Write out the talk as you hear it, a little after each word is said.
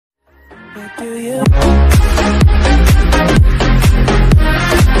What do you?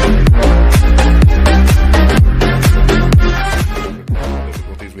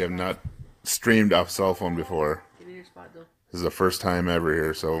 Difficulties. We have not streamed off cell phone before. This is the first time ever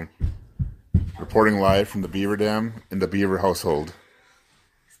here, so reporting live from the Beaver Dam in the Beaver household.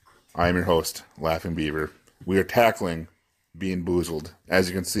 I am your host, Laughing Beaver. We are tackling Bean Boozled. As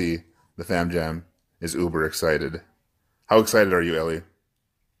you can see, the fam jam is uber excited. How excited are you, Ellie?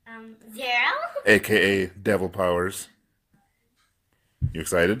 0. AKA Devil Powers. You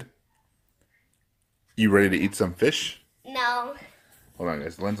excited? You ready to eat some fish? No. Hold on,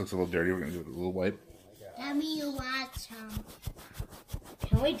 guys. The lens looks a little dirty. We're going to give it a little wipe. Tell me you want some.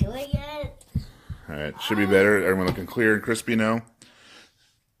 Can we do it yet? Alright, should be better. Everyone looking clear and crispy now.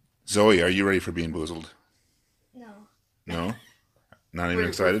 Zoe, are you ready for Bean Boozled? No. No? Not even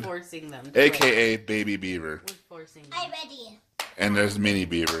excited? We're forcing them. AKA Baby Beaver. We're forcing them. I'm ready. And there's Mini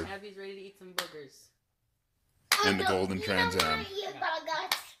Beaver. Abby's ready to eat some boogers. And the Golden Trans Am.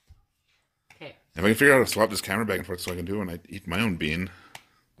 Okay. If I can figure out how to swap this camera back and forth so I can do it when I eat my own bean.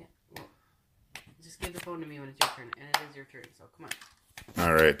 Yeah. Well, just give the phone to me when it's your turn. And it is your turn, so come on.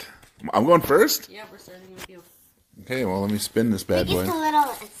 Alright. I'm going first? Yeah, we're starting with you. Okay, well, let me spin this bad boy. Just a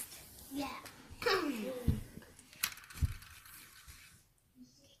little. Yeah.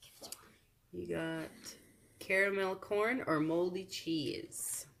 You got caramel corn or moldy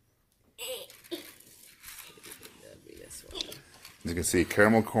cheese? That'd be this one. As you can see,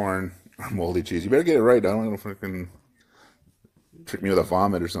 caramel corn or moldy cheese. You better get it right. I don't know if I can trick me with a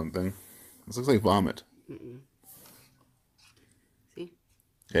vomit or something. This looks like vomit. See?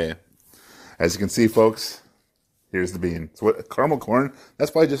 Okay. As you can see, folks, here's the bean. So what, caramel corn?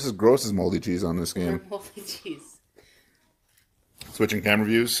 That's probably just as gross as moldy cheese on this game. Or moldy cheese. Switching camera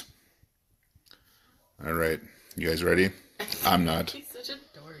views. All right. You guys ready? I'm not. He's such a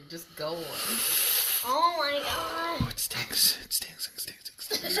dork. Just go. Oh my god. Oh, it stinks. It stinks. It stinks. It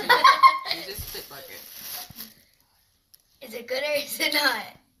stinks. You just spit bucket. Is it good or is it not?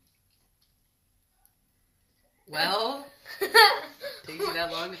 Well, takes you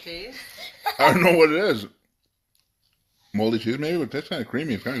that long to taste? I don't know what it is. Moldy cheese, maybe, but that's kind of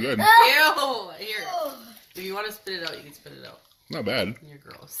creamy. It's kind of good. Ew! Here. If you want to spit it out, you can spit it out. Not bad. You're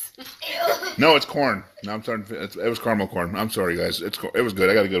gross. Ew. No, it's corn. No, I'm starting. It was caramel corn. I'm sorry, guys. It was good.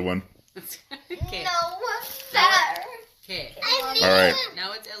 I got a good one. Okay. No, better. Okay. All right.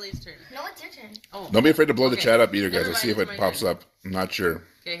 Now it's Ellie's turn. No, it's your turn. Oh. Don't be afraid to blow the Okay. chat up either, guys. Never Let's see if mind, it it's my pops turn. up. I'm not sure.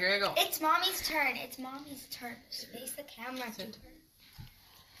 Okay, here I go. It's mommy's turn. It's mommy's turn. Face the camera.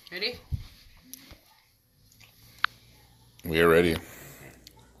 Ready? We are ready.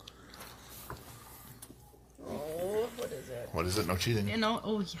 Oh, what is it? What is it? No cheating. You know,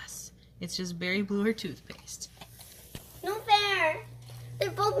 oh yes. It's just berry blue or toothpaste. No fair.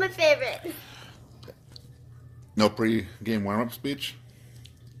 They're both my favorite. No pre-game warm-up speech.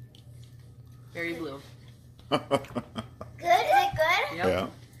 Berry blue. Good? Is it good? Yep. Yeah.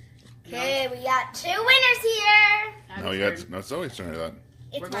 Okay, we got 2 winners here. Abby's No, you turn. got. No, it's always turn. I thought.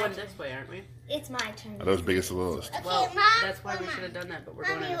 It's We're my going turn. this way, aren't we? It's my turn. That was biggest to the lowest. Okay, Well, Mom. that's why we Mom. should have done that, but we're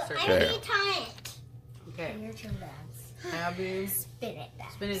going in a circle. Okay. I need it. Okay. Your turn, Babs. Abby, Spin it,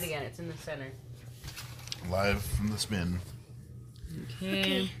 Babs. spin it again. It's in the center. Live from the spin.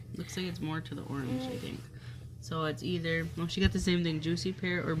 Okay. Looks like it's more to the orange, I think. So it's either, well, she got the same thing, juicy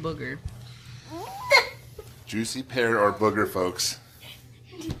pear or booger. Juicy pear or booger, folks.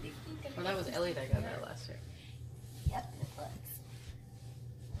 Well, that was Ellie that got that last year. Yep, it looks.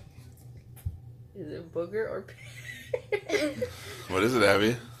 Is it booger or pear? What is it,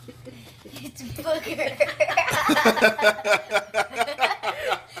 Abby? It's booger.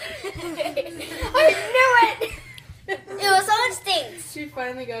 I knew it. Someone stinks. She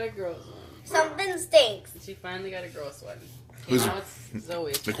finally got a gross one. Something stinks. She finally got a gross one. Okay, Who's- now it's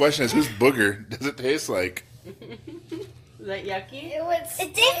Zoe's The turn. question is, whose booger does it taste like? Is that yucky? It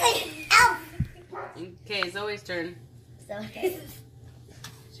tastes like elf. Okay, Zoe's turn. So, okay.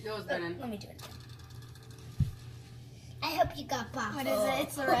 She goes, Brennan. Let me do it. I hope you got pop. What is Oh, it?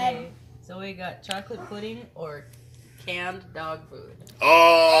 It's the red. okay. Zoe got chocolate pudding or canned dog food.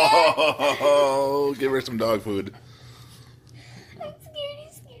 Oh, give her some dog food. I'm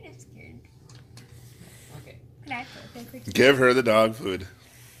scared. Okay. Can I put Give her the dog food.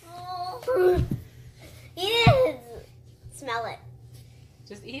 Oh. Eat it. Smell it.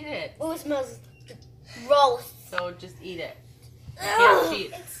 Just eat it. Oh, it smells gross. So just eat it. You Ugh, can't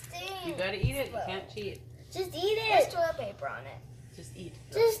cheat. It stinks. You gotta eat it. You can't cheat. Just eat it. There's toilet paper on it. Just eat.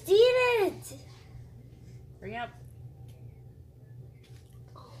 Just eat it. Hurry up.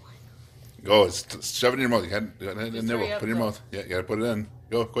 Go, shove it in your mouth. You gotta Just nibble. hurry up, Put it in your go. mouth. Yeah, you gotta put it in.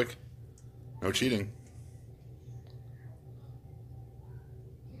 Go, quick. No cheating.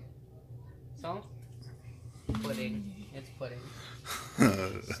 So? Pudding. It's pudding. So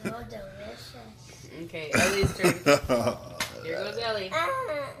delicious. Okay, Ellie's turn. Here goes Ellie.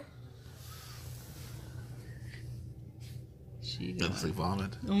 She That looks like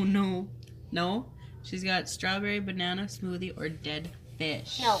vomit. Oh no. No? She's got strawberry banana smoothie or dead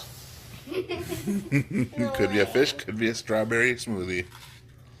fish. No. Could be a fish, could be a strawberry smoothie.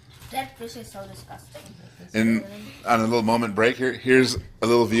 That fish is so disgusting. And on a little moment break here, here's a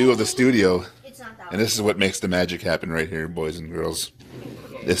little view of the studio. It's not that And this is what makes the magic happen right here, boys and girls.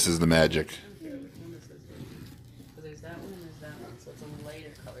 This is the magic. There's that one and there's that one, so it's a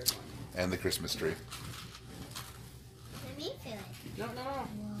lighter colored one. And the Christmas tree. Let me feel it. No.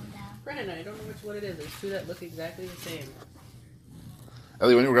 Brennan, I don't know which one it is. There's two that look exactly the same.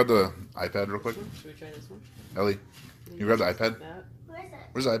 Ellie, when you grab the iPad real quick? Should we try this one? Ellie, can you grab the iPad? That. Where is it?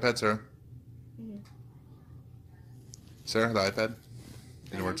 Where's the iPad, Sarah? Sarah, the iPad?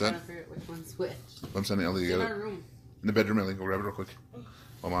 You know where it's I'm at? trying to figure out which one's which. I'm sending Ellie to It's in get our it. room. In the bedroom, Ellie. Go grab it real quick.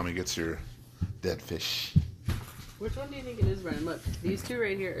 While Mommy gets your dead fish. Which one do you think it is, Brennan? Look, these two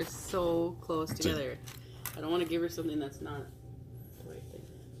right here are so close together. I don't want to give her something that's not the right thing.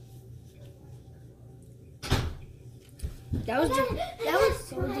 That was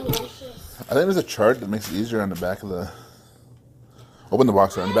so delicious. I think there's a chart that makes it easier on the back of the... Open the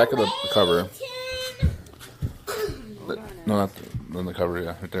box, on the back of the cover. No, not the cover,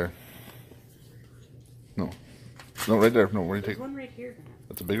 yeah, right there. No, right there. No, where do you There's take? one right here.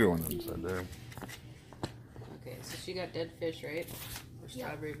 That's a bigger one inside there. Okay, so she got dead fish, right? Or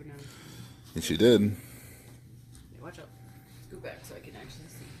strawberry banana. And she did. Hey, watch out. Scoot back so I can actually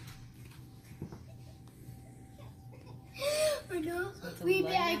see. I know. So it's a Maybe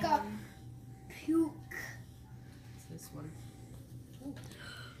lighter I got one. puke. It's this one. Ooh.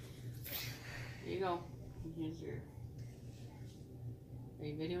 There you go. And here's your... Are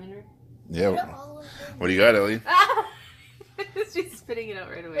you videoing her? Yeah. What do you got, Ellie? She's spitting it out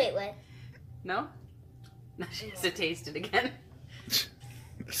right away. Wait, what? No? No, she has to taste it again.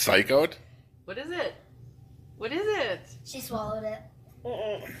 Psych out? What is it? What is it? She swallowed it.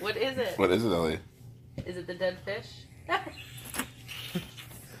 What is it? What is it, Ellie? Is it the dead fish? I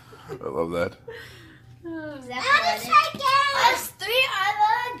love that. Us three are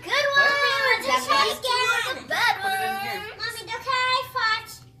the good ones. The bad Put it in here. ones. Mommy, don't I fight?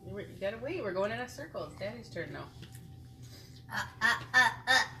 You gotta wait. We're going in a circle. It's Daddy's turn now.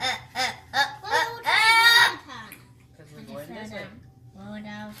 Because we're going this way.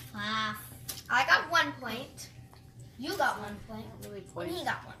 I got 1 point. You got 1 point. Not really And points. he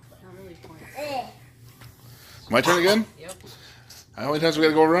got 1 point. Not really points. My turn again? Yep. How many times we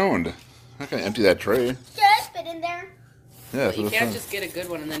gotta go around? I can't empty that tray. Should I spit in there? Yeah, that's You what it's can't done. just get a good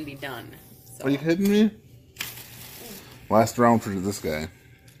one and then be done. So. Are you kidding me? Last round for this guy.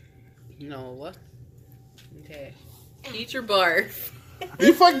 No. Okay. Eat your barf. Are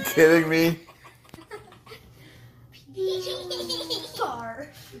you fucking kidding me? Bar.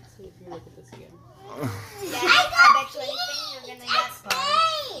 Let's see if you look at this again. I bet you anything you're gonna get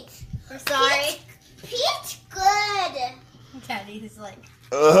bar. We're sorry. Peach good. Daddy's like,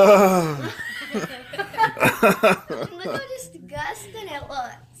 Ugh. look how disgusting it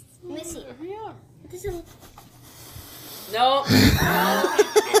looks. Let me see. Yeah. This is No.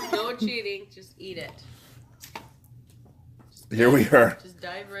 No cheating. Just eat it. Here we are. Just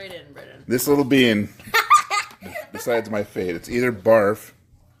dive right in, Brennan. This little bean decides my fate. It's either barf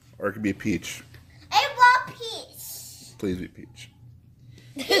or it could be peach. I love peach. Please be peach.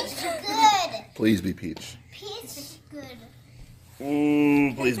 Peach good. Please be peach. Peach good.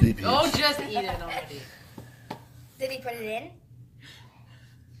 Ooh, please be peach. Oh, just eat it already. Did he put it in?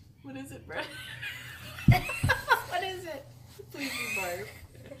 What is it, Brennan? What is it? Please be barf.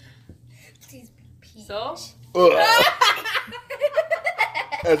 Please be peach. So? Ugh.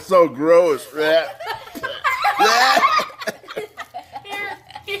 That's so gross. That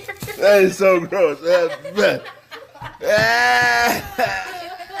is so gross.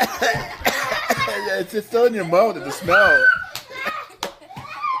 It's just still in your mouth at the smell.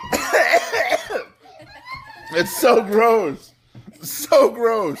 It's so gross. So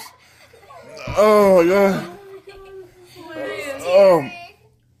gross. Oh my god.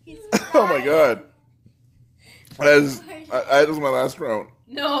 Oh my god. That was my last round.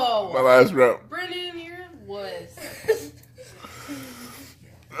 No. My last round. Brennan, you're a wuss.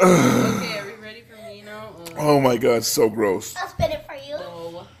 Okay, are we ready for me now? Oh my god, so gross. I'll spit it for you.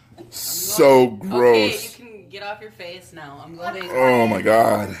 No. So Okay, gross. you can get off your face now. I'm going. Oh my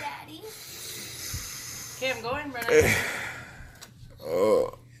god. Daddy. Okay, I'm going, Brennan.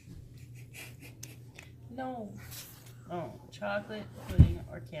 Oh. chocolate pudding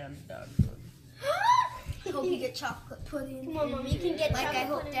or canned dog food? I hope you get chocolate pudding. Come on, Mom, you can get like I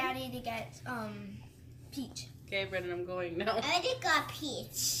hope pudding. Daddy to get peach. Okay, Brendan, I'm going now. I already got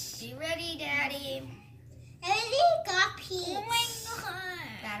peach. You ready, Daddy? I already got peach. Oh my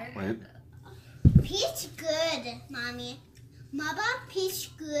god. Wait. Peach good, Mommy. Mama,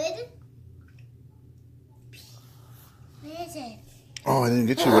 peach good. Where is it? Oh, I didn't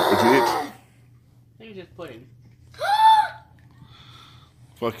get you. What did you eat? I think just pudding.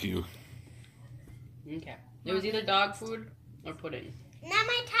 Fuck you. Okay. It was either dog food or pudding. Now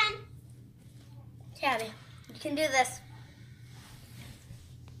my turn. Daddy, you can do this.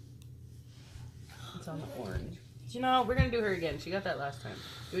 It's on the orange. You know, we're going to do her again. She got that last time.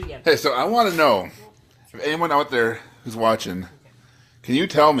 Do it again. Hey, so I want to know if anyone out there who's watching, can you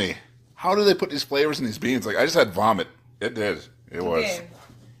tell me how do they put these flavors in these beans? Like I just had vomit. It did. It was. Okay.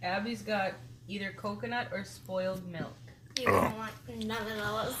 Abby's got either coconut or spoiled milk. You don't want none of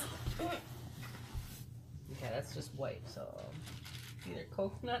those. Okay, that's just white, so either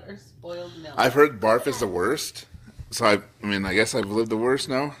coconut or spoiled milk. I've heard barf is the worst. So I mean, I guess I've lived the worst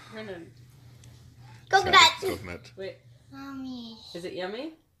now. Coconut. Coconut. Wait, Mommy. is it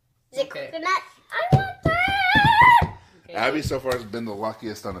yummy? Is it Okay. coconut? I want that. Okay. Abby so far has been the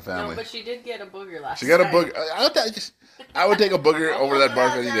luckiest on the family. No, but she did get a booger last She got a time. booger. I would take a booger over that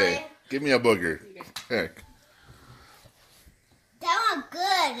barf any day. Give me a booger. Heck. That one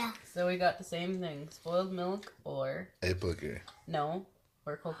good. So we got the same thing. Spoiled milk or A booger. no,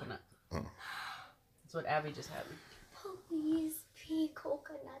 or coconut. Oh. That's what Abby just had. Please be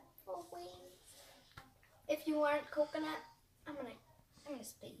coconut always. If you aren't coconut, I'm gonna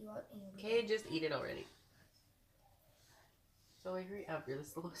spit you out. Okay, just eat it already. So hurry up, you're the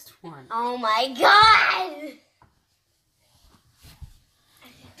slowest one. Oh my god!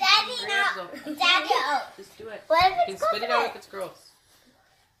 Daddy, Hurry up, no. Zoe. Daddy, oh. Just do it. What You if can it's spit it out if coconut? it's gross.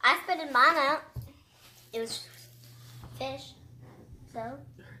 I spit mine out. It was fish. So?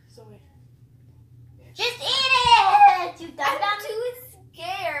 Zoe. Just eat it! You dum dum. I'm too Just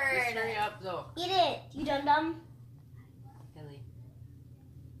scared. hurry up, Zoe. Eat it. You dum dum. Ellie.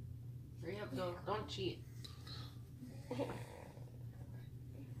 Hurry up, Zoe. Don't cheat.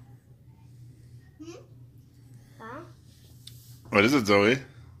 Huh? What is it, Zoe?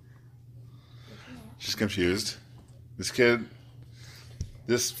 She's confused. This kid.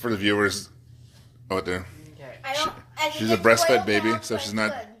 This for the viewers out there. Okay. She's a breastfed baby, so she's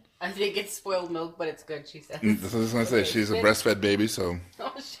not. I think it's spoiled milk, but it's good, she said. That's what I was gonna say. She's a breastfed baby, so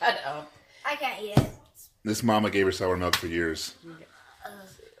Oh, shut up. I can't eat it. this mama gave her sour milk for years. Okay.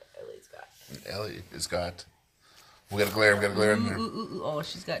 Ellie's got. Ellie has got. We got a glare. We got a glare in here. Ooh. Oh,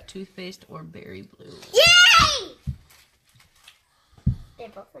 she's got toothpaste or berry blue. Yay! They're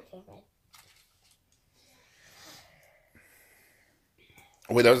both my favorite.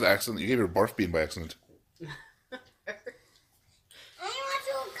 Oh, wait, that was an accident. You gave her a barf bean by accident. I want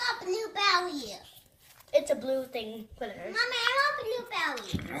to look up blue belly. It's a blue thing. Put it in. Mommy, I want blue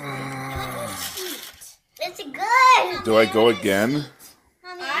belly. It's good. Do I go again?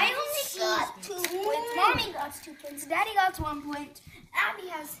 Mommy, I only got 2 points. Mommy got 2 points. Daddy got 1 point. Abby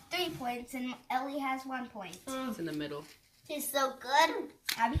has 3 points, and Ellie has 1 point. It's in the middle. She's so good.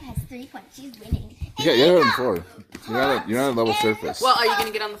 Abby has 3 points. She's winning. Yeah, you're on the floor. You're not a level surface. Well, are you going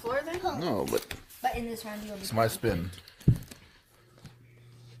to get on the floor then? No, but But in this round, you'll be. it's my spin.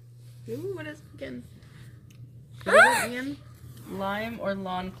 Ooh, what is it again? What is it again? Lime or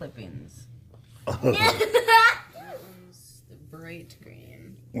lawn clippings? That one's the bright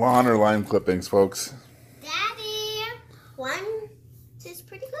green. Lawn or lime clippings, folks. Daddy, one is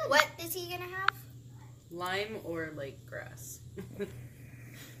pretty good. What is he gonna have? Lime or like grass?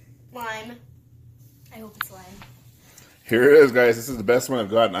 Lime. I hope it's lime. Here it is, guys. This is the best one I've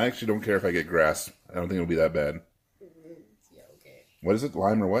gotten. I actually don't care if I get grass. I don't think it'll be that bad. Yeah, okay. What is it?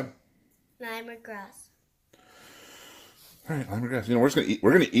 Lime or what? Lime or grass? All right, lime or grass. You know,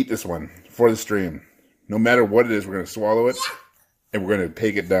 we're gonna eat this one for the stream. No matter what it is, we're gonna swallow it, and we're gonna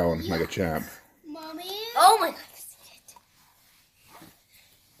take it down like a champ. Mommy. Oh my god.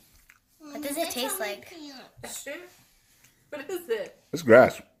 What does it taste like? What is it? It's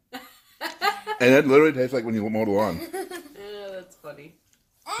grass, and it literally tastes like when you mow the lawn. Oh, that's funny.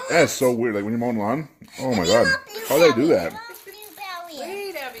 That's so weird. Like when you mow the lawn. Oh my god, how do they do that?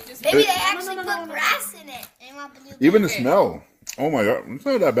 Wait, Abby, just Maybe they actually put grass in it. I want blue. Even the smell. Oh my god, it's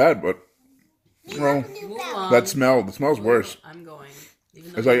not that bad, but you know, move on. that smell. The smell's worse. I'm going.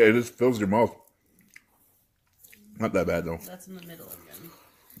 Even though It's like it just fills your mouth. Not that bad though. that's in the middle again.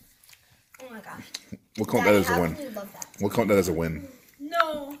 Oh my gosh. We'll count that as a How win. can you love that? We'll count that as a win.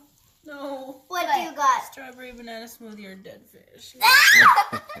 No. What do you got? Strawberry banana smoothie or dead fish.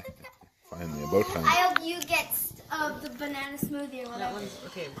 Finally, about time. I hope you get the banana smoothie or That whatever. one's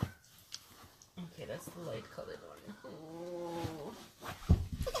okay. Okay, that's the light colored one.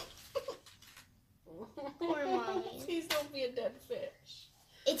 Poor mommy. Please don't be a dead fish.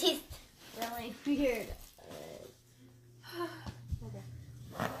 It tastes really weird.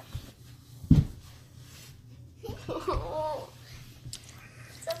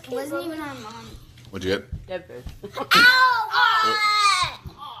 It wasn't even on mom. What'd you get? Dead fish. Ow!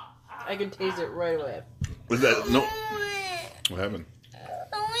 I can taste it right away. Was that no? What happened?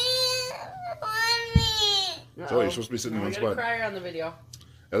 So you're supposed to be sitting in one We're gonna spot. cry on the video.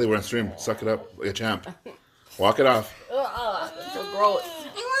 Ellie, we're on stream. Suck it up like a champ. Walk it off. It's so gross.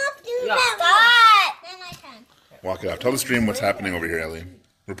 Yeah. Stop! Then I can. Walk it off. Tell the stream what's happening over here, Ellie.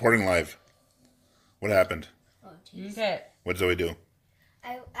 Reporting live. What happened? Okay. What did Zoe do?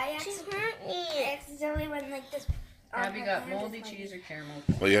 I accidentally went like this. Have you got moldy cheese or caramel?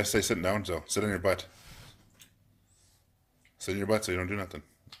 Well, you have to stay sitting down, so sit on your butt. Sit on your butt so you don't do nothing.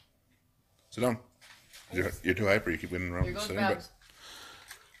 Sit down. You're too hyper. You keep getting around. Here goes Sit on your butt. Babs.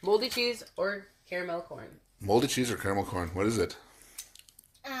 Moldy cheese or caramel corn? Moldy cheese or caramel corn? What is it?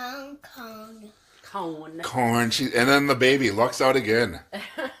 Cone. Cone. Corn. And then the baby lucks out again.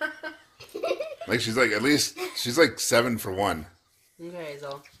 Like she's like at least she's like 7 for 1. Okay,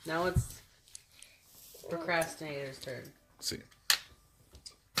 so now it's procrastinator's turn. Let's see.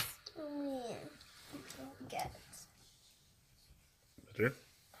 Get There?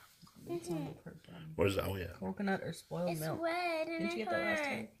 What is that? Oh yeah. Coconut or spoiled It's milk? wet and Didn't you it get that last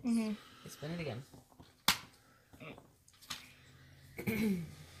time? hurts. Okay, spin it again.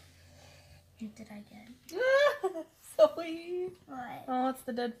 What did I get? Zoe. What? Oh, it's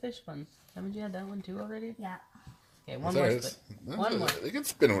the dead fish one. Haven't you had that one too already? Yeah. Okay, one That's more all right. spin. One more. They can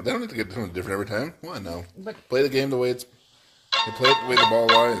spin it. They don't need to get something different every time. Come on now. But Play the game the way it's. You play it the way the ball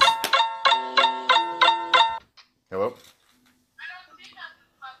lies. Hello.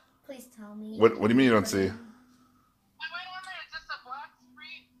 Please tell me. What do you mean you don't see?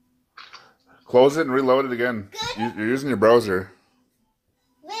 Close it and reload it again. You're using your browser.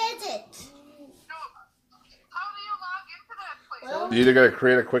 Where is it? You either gotta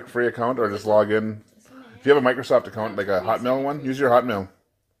create a quick free account or just log in. If you have a Microsoft account, like a Hotmail one, use your Hotmail.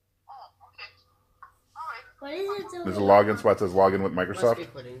 What is it? There's a login spot that says login with must be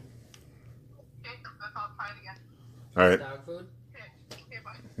Microsoft. pudding. All right. Dog food.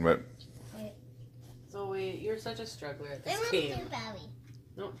 But Zoe, you're such a struggler at I this want game. blueberry.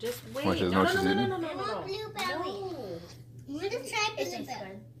 No, just wait. Why, she doesn't No, know no, she's no, no, eating? no, no, I no, want no. blueberry. No. I'm gonna try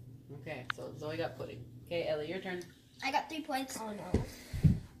blueberry. Okay, so Zoe got pudding. Okay, Ellie, your turn. I got 3 points. Oh no.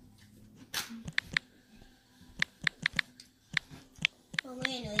 Oh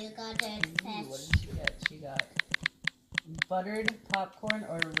wait, no, you got that What fish. did she get? She got buttered popcorn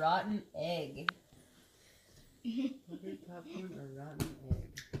or rotten egg. Buttered popcorn or rotten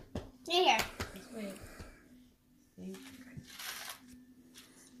egg. Here. Wait.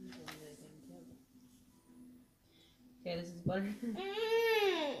 Okay, this is buttered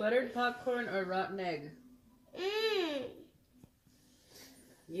buttered popcorn or rotten egg.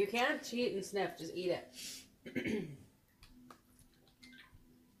 You can't cheat and sniff, just eat it.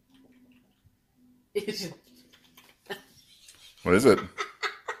 what is it?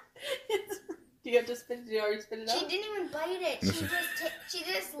 Do you have to spit? Did you already spit it out? She didn't even bite it. She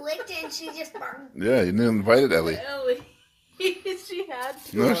just licked it and she just burned. Yeah, you didn't invite it, Ellie. Ellie. She had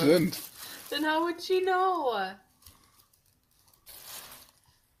to. No, she didn't. Then how would she know?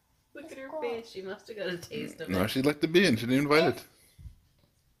 Look at her face. She must have got a taste of No, it. she liked the bean. She didn't invite it.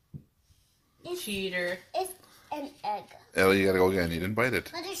 Cheater. It's an egg. Ellie, you gotta go again. You didn't bite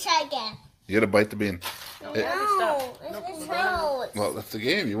it. Let us try again. You gotta bite the bean. No, Hey. No, Nope. it's no. Well, that's the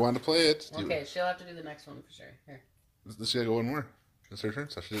game. You want to play it. Okay, she'll have to do the next one for sure. Here. This gotta go one more. It's her turn.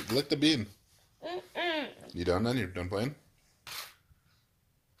 So she lick the bean. You done then? You're done playing?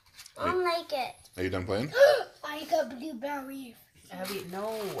 I don't like it. Are you done playing? I got blueberry. Abby,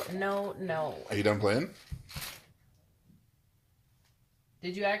 no. Are you done playing?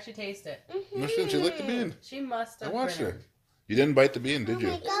 Did you actually taste it? No, she didn't. She licked the bean. She must I have. watched Brennan. her. You didn't bite the bean, did you?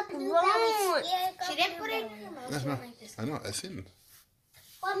 got blueberries. She didn't put it in her mouth. No, I know. I seen it.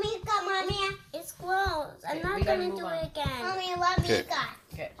 Mommy, you got mommy. It's gross. I'm Okay, not we gotta gonna move do on. it again. Mommy, what Okay. you got?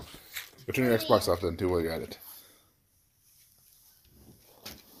 Okay. But turn your Xbox off then, too, while you're at it.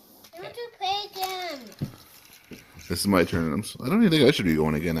 I want to play again. This is my turn. I don't even think I should be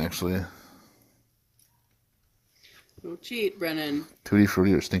going again, actually. Don't cheat, Brennan. Tutti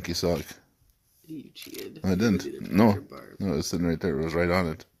Frutti or Stinky Sock? You cheated. I didn't. You did it No. for Barb. No, it was sitting right there. It was right on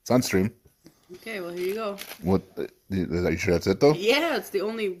it. It's on stream. Okay, well, here you go. What? Are you sure that's it, though? Yeah, it's the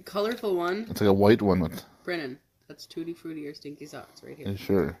only colorful one. It's like a white one with... Brennan, that's Tutti Frutti or Stinky Socks right here. Are you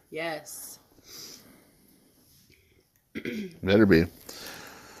sure? Yes. Better be.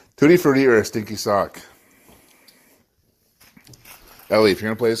 Tutti Frutti or a Stinky Sock? Ellie, if you're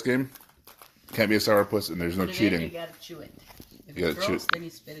going to play this game, can't be a sourpuss and there's no cheating. You gotta chew it. If You it's gotta chew gross, it. then you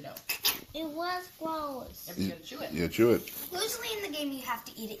spit it out. It was gross. You gotta chew it. Yeah, chew it. Usually in the game, you have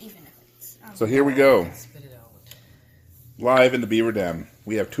to eat it even if it's... So here we go. Spit it out. Live in the Beaver Dam.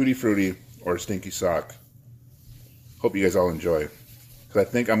 We have Tutti Frutti or Stinky Sock. Hope you guys all enjoy. Because I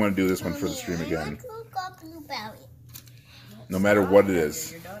think I'm going to do this one for the stream again. No matter what it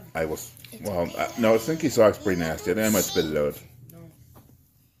is, I will... Well, no, Stinky Sock's pretty nasty. I think I might spit it out.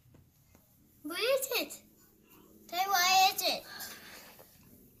 What is it? Say what is it?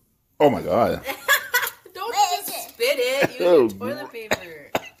 Oh my god. Don't What is just it? spit it. Use Oh, your toilet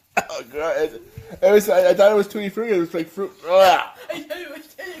paper. Oh god. I thought it was Tutti Frutti. It was like fruit. Ah, I thought it was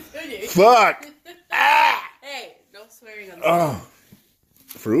Tutti Frutti. fuck. Ah. Hey, no swearing on the Oh.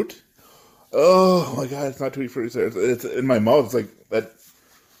 Fruit? Oh my god, it's not Tutti Frutti. It's in my mouth. It's like that.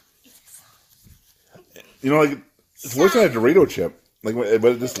 You know, like it's worse than a Dorito chip. Like,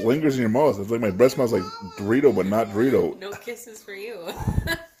 but it just lingers in your mouth. It's like my breath smells like Dorito, but not Dorito. No kisses for you.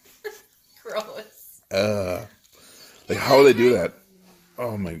 Gross. Like how they do that?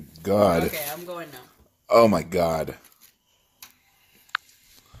 Oh my god. Okay, I'm going now. Oh my god.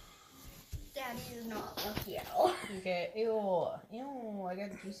 Daddy is not lucky at all. Okay, ew. Ew, I got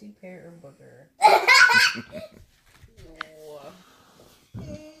juicy pear or booger.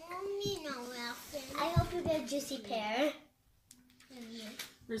 I hope you get a juicy pear.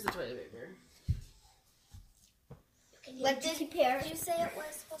 Where's the toilet paper? What did you say it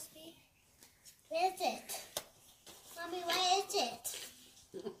was supposed to be? What is it? Mommy, what is it?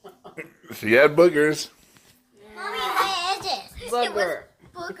 She had boogers. Mommy, what is it? Booger.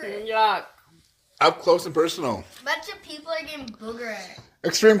 Booger. Yuck. Up close and personal. Bunch of people are getting booger.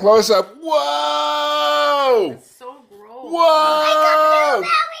 Extreme close up. Whoa! It's so gross. Whoa!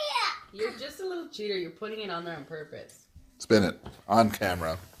 You're just a little cheater. You're putting it on there on purpose. Spin it on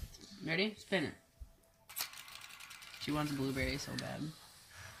camera. Ready? Spin it. She wants blueberry so bad.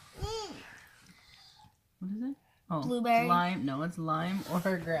 What is it? Oh, Blueberry. Lime. No, it's lime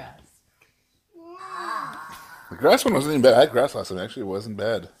or grass. The grass one wasn't even bad. I had grass last time. Actually, it wasn't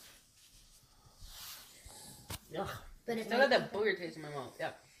bad. Ugh. But it Still got that booger taste in my mouth. Yeah.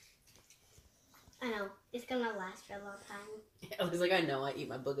 I know. It's gonna last for a long time. I was like, I know. I eat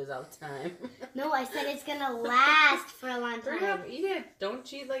my boogers all the time. No, I said it's gonna last for a long Hurry time. up, eat it. Don't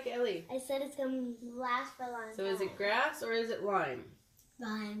cheat like Ellie. I said it's gonna last for a long time. So is it grass or is it lime?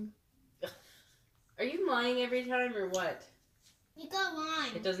 Lime. Are you lying every time or what? You got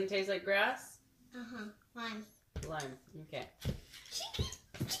lime. It doesn't taste like grass? Lime. Lime. Okay. She got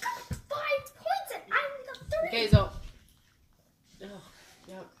 5 points and I only got 3. Okay, so. Oh,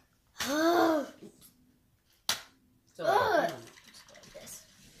 yuck. Oh. So, Ugh. come on. This.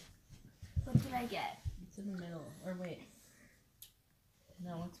 What did I get? It's in the middle. Or wait.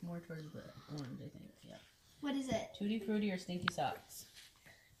 No, it's more towards the orange, I think. Yeah. What is it? Tutti Frutti or Stinky Socks?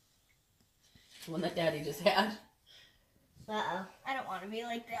 The one that Daddy just had. Uh-oh. I don't want to be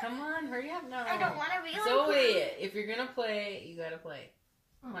like that. Come on, hurry up now. I don't want to be like Zoe, that. if you're gonna play, you gotta play.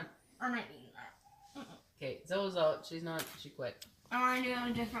 Come on. I'm not eating that. Okay, Zoe's out. She's not. She quit. I want to do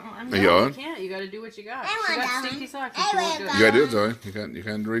a different one. Are you You on? can't. You gotta do what you got. I She want got that Stinky one. Socks. I And she won't want do that it. You gotta do it, Zoe. You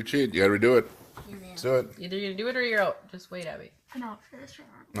can't re-cheat. You gotta redo it. Let's do it. Either you're gonna do it or you're out. Just wait, Abby. I'm out for this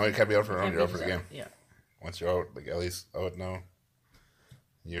round. No, you can't be out for a round. Can't You're out be for the just game. out. Yeah. Once you're out, like Ellie's out now.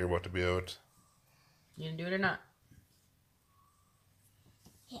 You're about to be out. You gonna do it or not?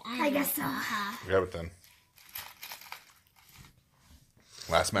 I guess so. Grab it then.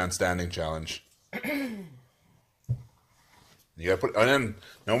 Last man standing challenge. You gotta put, and then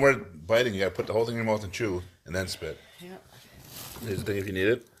no more biting. You gotta put the whole thing in your mouth and chew, and then spit. Yeah. Here's the thing: if you need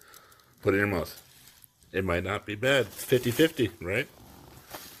it, put it in your mouth. It might not be bad. It's 50-50, right?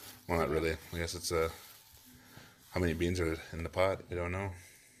 Well, not really. I guess it's how many beans are in the pot? We don't know.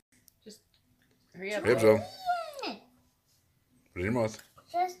 Just hurry up. Ribs, though. Put it in your mouth.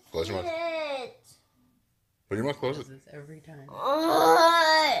 Just Close your eat mouth. it. Put it in your mouth. Close Does it. this every time.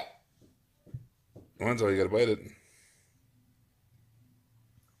 Come on, Zoe, you gotta bite it.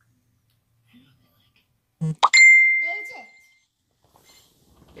 What is it?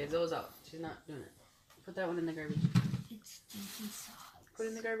 Okay, Zoe's out. She's not doing it. Put that one in the garbage. It's stinky sauce. Put it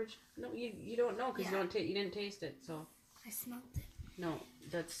in the garbage. No, you don't know because you didn't taste it. So I smelled it. no,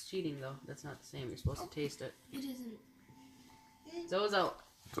 that's cheating though. That's not the same. You're supposed to taste it. It isn't. Zoe's out.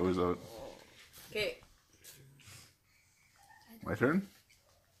 Zoe's out. Okay. My turn?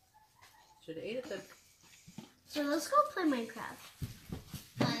 Should have ate it then. So let's go play Minecraft.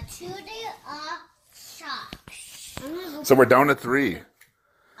 2 day off shop. So we're down to 3.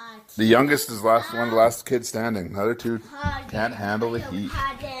 The youngest is one of the last kids standing. The other 2 can't handle the heat.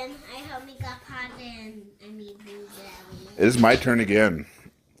 Pardon. I hope we got pardon. I need blueberry. It is my turn again.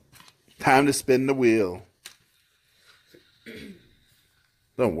 Time to spin the wheel.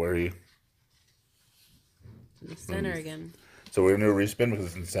 Don't worry. In the center again. So we're going to respin because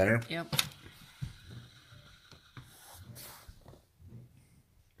it's in the center? Yep.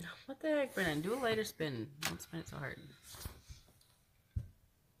 What the heck, Brennan? Do a lighter spin. Don't spin it so hard.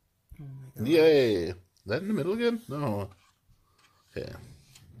 Oh my God. Yay! Is that in the middle again? No. Okay.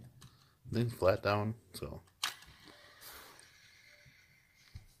 Then flat down, so.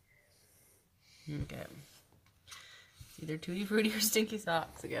 Okay. It's either Tutti Frutti or Stinky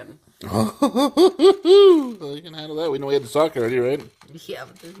Socks again. Well, you can handle that. We know we had the sock already, right? Yeah,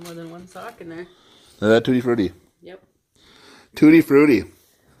 but there's more than one sock in there. That Tutti Frutti. Yep. Tutti Frutti.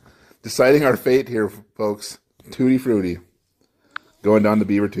 Deciding our fate here, folks. Tutti Frutti. Going down the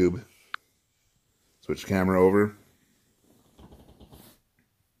beaver tube. Switch camera over.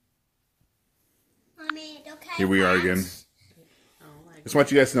 Mommy, okay. Here we are again. Just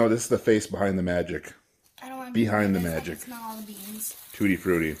want you guys to know this is the face behind the magic. I don't want Behind the this. I magic. can smell all the beans. Tutti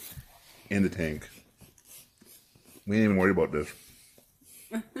Frutti. In the tank. We ain't even worried about this.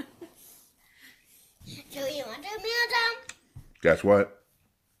 Do you want a meal down? Guess what?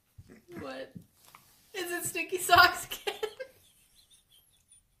 What? Is it Stinky Socks again?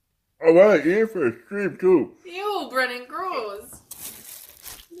 Oh, wow, you're for a stream too. Ew, Brennan, gross.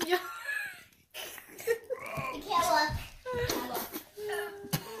 Yeah. You can't look.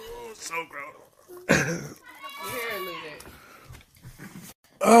 So gross. Here, loser.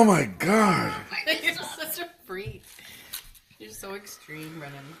 Oh my god. You're such a freak. You're so extreme,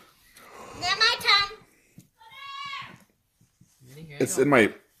 Brennan. Now my turn. It's in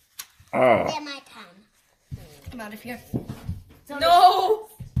my. Now my turn. I'm out of here. No!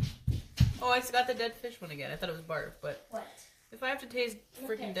 Oh, I got the dead fish one again. I thought it was barf, but What? if I have to taste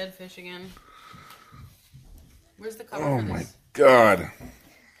freaking dead fish again, where's the cover Oh for my this? god.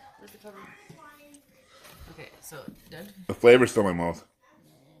 Where's the cover? Okay, so dead fish. The flavor's still in my mouth.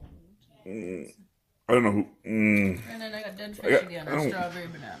 I don't know who. And then I got dead fish again, I or don't- strawberry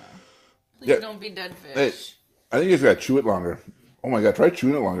banana. Please Yeah. don't be dead fish. Hey, I think you just gotta chew it longer. Oh my god, try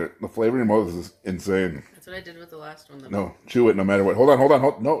chewing it longer. The flavor in your mouth is insane. That's what I did with the last one. Though. No, chew it no matter what. Hold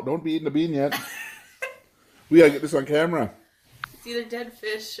on. No, don't be eating the bean yet. We gotta get this on camera. It's either dead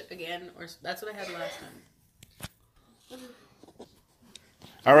fish again, or that's what I had last time.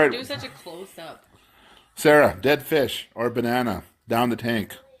 All right, Do such a close up. Sarah, dead fish or banana down the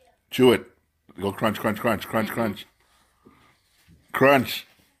tank. Chew it. Go crunch, crunch, crunch, crunch, crunch. Crunch.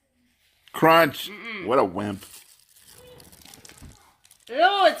 Crunch. What a wimp. Ew,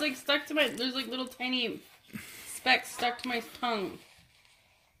 it's like stuck to my. There's like little tiny specks stuck to my tongue.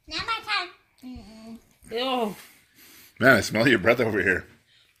 Now my turn. Ew. Man, I smell your breath over here.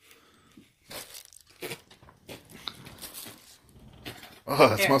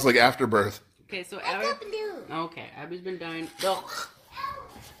 Oh, it Here. smells like afterbirth. Okay, so I Abby. got blue. Okay, Abby's been dying. Ugh.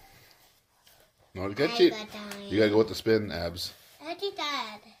 No, you gotta I cheat. got down. You gotta go with the spin, Abs. I did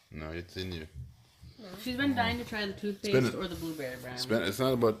that. No, it's in you. She's been dying to try the Spin toothpaste it. or the blueberry brand. Spin. It's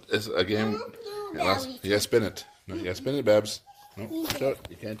not about. It's a game. Blue Yeah, belly. you gotta spin it. No, you gotta spin it, Babs. No, shut.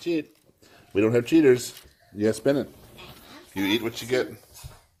 You can't cheat. We don't have cheaters. You gotta spin it. You eat what you get.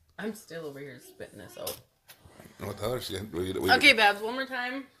 I'm still over here spitting this out. What the hell is she? Okay, Babs, one more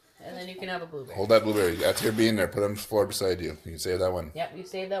time, and then you can have a blueberry. Hold that blueberry. That's your bean there. Put it on the floor beside you. You can save that one. Yep, you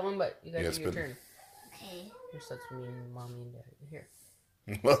saved that one, but you gotta Yeah, do your spin. turn. Okay. You're such mean mommy and daddy. Here.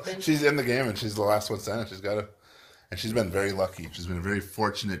 Well, she's in the game and she's the last one standing. She's got to, and she's been very lucky. She's been a very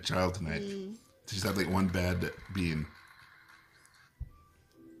fortunate child tonight. She's had like one bad bean.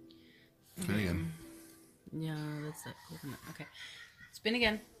 Spin again. Yeah, that's it. Coconut. Okay. Spin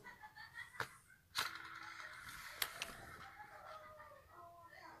again.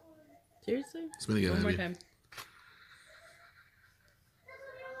 Seriously? Spin again, One more Abby. time.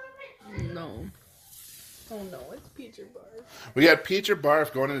 No. Oh no, it's peach or barf. We got Peach or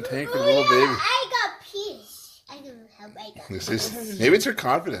Barf going in the tank for the little baby. I got peach. I don't have I got. This is, maybe it's her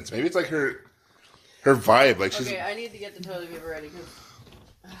confidence. Maybe it's like her vibe. Like she's. Okay, I need to get the toilet paper ready because.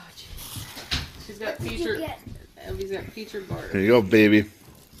 Oh, jeez. She's got peach or. Abby's got peach or barf. Here you go, baby.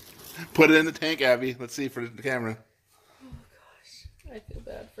 Put it in the tank, Abby. Let's see for the camera. Oh gosh, I feel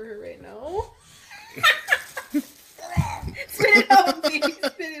bad for her right now. Spit it out, baby.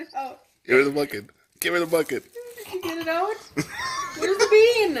 Spit it out. Give her the bucket. Give her the bucket. Did you get it out? Where's the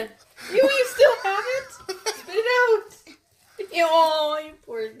bean? You still have it? Spit it out. Oh, you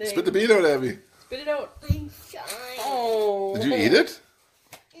poor thing. Spit the bean out, Abby. Spit it out. I'm trying. Oh. Did you eat it?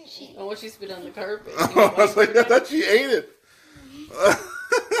 Oh, she spit on the carpet. Oh, I was like, I thought she ate it.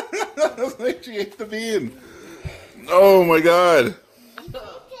 I was like, she ate the bean. Oh my god.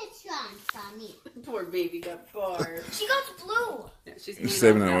 Poor baby got barred. She got blue. Yeah, she's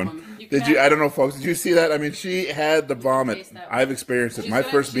Saving that one. Did you? I don't know, folks. Did you see that? I mean, she had the vomit. I've experienced it. My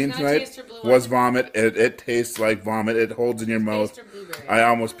first bean tonight was vomit. It tastes like vomit. It holds in your mouth. I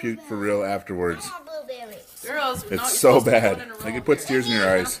almost puked for real afterwards. Girls, it's so bad. Like it puts tears in your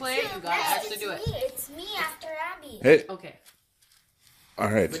eyes. You gotta actually do it. It's me after Abby. Hey. Okay. All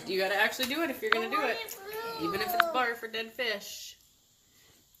right. But you gotta actually do it if you're gonna do it, even if it's bar for dead fish.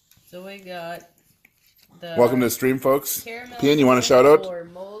 So we got. Welcome to the stream, folks. Pian, you want a shout out? Or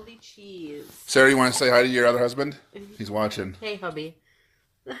moldy cheese. Sarah, you want to say hi to your other husband? He's watching. Hey, hubby.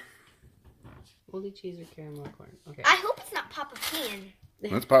 Moldy cheese or caramel corn? Okay. I hope it's not Papa Pian.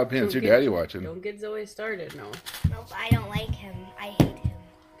 That's Papa Pian. It's your daddy watching. Don't get Zoe started, no. Nope, I don't like him. I hate him.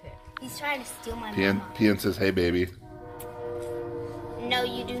 Okay. He's trying to steal my Pian, mama. Pian says, "Hey, baby." No,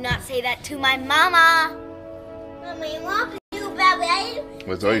 you do not say that to my mama. Mommy, love you, baby.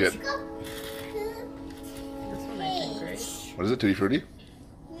 What's Zoe get? What is it, Tutti Frutti?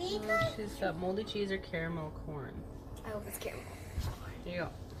 She's got moldy cheese or caramel corn. I hope it's caramel. There you go.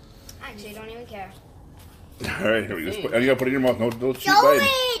 Actually, I don't even care. All right, here we go. You gotta put it in your mouth. No, don't cheat, Joey, bite.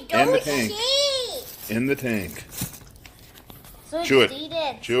 In the don't tank. cheat. In the tank. So Chew it. Eat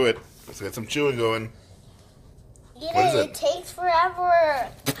it. Chew it. Let's get some chewing going. Eat What is it. It takes forever.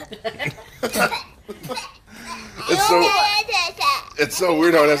 It's so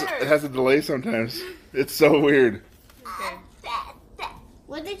weird how it has a delay sometimes. It's so weird. Okay.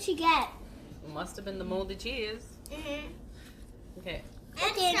 What did she get? Must have been the moldy cheese. Mm-hmm. Okay.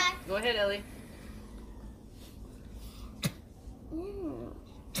 Okay. Go ahead, Ellie.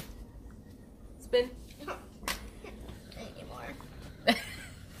 Spin.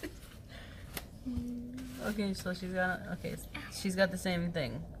 Okay, so she's got the same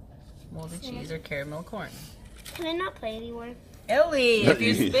thing. Moldy cheese or caramel corn. Can I not play anymore? Ellie, if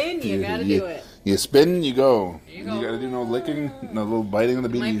you spin, you gotta do it. You spin, you go. You You go. gotta do no licking, no little biting on the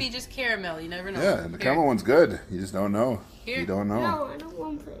It might be bean. just caramel, you never know. Yeah, and the caramel one's good. You just don't know. Here. You don't know. No, I don't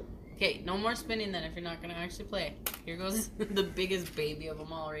want to play. Okay, no more spinning then if you're not gonna actually play. Here goes the biggest baby of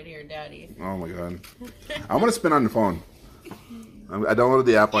them all right here, Daddy. Oh my god. I'm gonna spin on the phone. I downloaded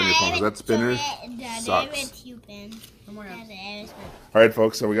the app on your phone because that spinner sucks. No more else. All right,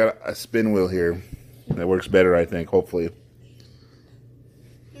 folks. So we got a spin wheel here that works better, I think. Hopefully.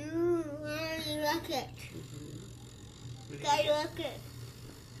 Look it. Look it.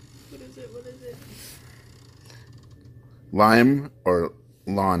 What is it? What is it? Lime or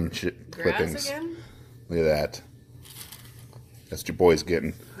lawn Grass clippings. again? Look at that. That's what your boy's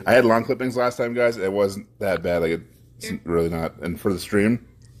getting. I had lawn clippings last time, guys. It wasn't that bad. Like it's really not. And for the stream,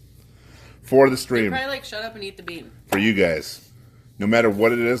 Probably like shut up and eat the bean. for you guys, no matter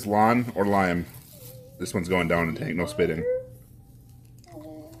what it is, lawn or lime, this one's going down in the tank. No spitting.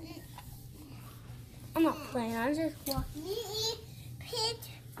 I'm not playing. I'm just walking.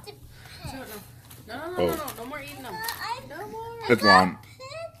 No. No more eating them. No more. It's lawn.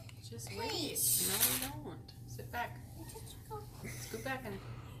 Just wait. No, you don't. Sit back. Scoot back in.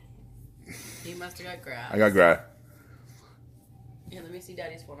 You must have got grass. I got grass. Yeah, let me see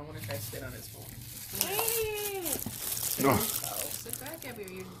Daddy's phone. I want to try spit on his phone. No. Oh, sit back, Abby, or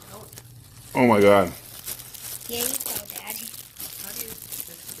you don't. Oh my god. Here you go, Daddy. How do you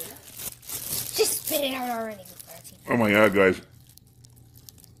just spit it? Just spit it out already. Oh my god, guys.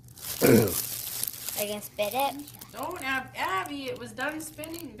 I can spit it. Don't, Abby. It was done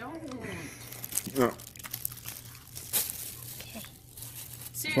spinning. Don't. No.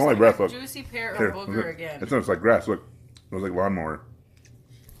 Seriously, my breath, look. Juicy pear or Here, booger look. again. It's not like grass. Look, it looks like lawnmower.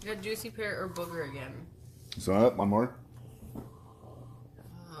 You got juicy pear or booger again. So that lawnmower.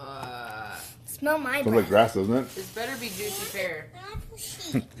 Smell my Sounds like breath. grass, doesn't it? This better be juicy pear.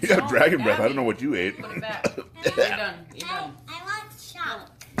 You got No, dragon breath. I Abby. don't know what you ate. Put it back. You're done. You're done. I want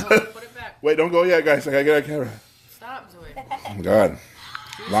shot. No, put it back. Wait, don't go yet, guys. I gotta get on camera. Stop, Zoe. Oh my god.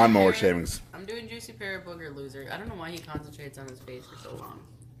 Juicy Lawnmower pear. shavings. I'm doing juicy pear or booger loser. I don't know why he concentrates on his face for so long.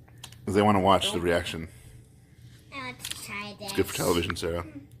 Because they want to watch the reaction. I want to try this. It's good for television, Sarah.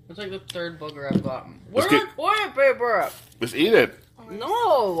 It's like the third booger I've gotten. Let's Where's get- the toilet paper? Just eat it.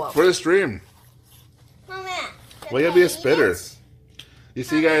 No. For the stream. Mama, Well, you'll be a spitter. You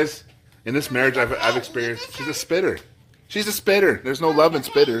see, guys, in this marriage I've experienced, she's a spitter. She's a spitter. There's no love in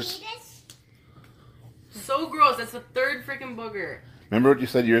spitters. that's the third freaking booger. Remember what you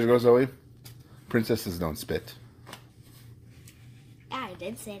said years ago, Zoe? Princesses don't spit. Yeah, I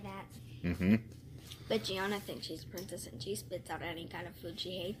did say that. Mm-hmm. But Gianna thinks she's a princess and she spits out any kind of food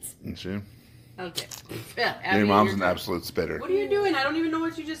she hates. And she? Okay. Yeah, Abby, Your mom's an absolute spitter. What are you doing? I don't even know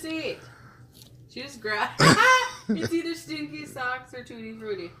what you just ate. She just grabbed. It's either Stinky Socks or Tutti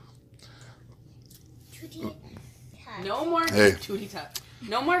Frutti. Tutti. No more Tutti Tuck.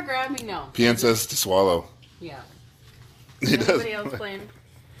 No more grabbing now. Pian says to swallow. Yeah. He does. Anybody else playing?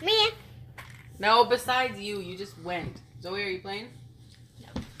 Me. No, besides you. You just went. Zoe, are you playing?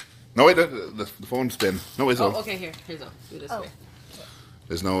 No, wait, the phone spin. No, wait, Oh, okay, here. Here's Zoe. Do this way.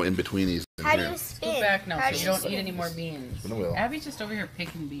 There's no in-betweenies in How do here. you spin? Scoot back now How so do you don't spin? eat any more beans. Spin the wheel. Abby's just over here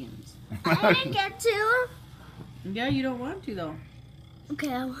picking beans. I didn't get to. Yeah, you don't want to, though.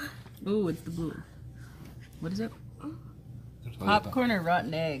 Okay. Ooh, it's the blue. What is it? Popcorn or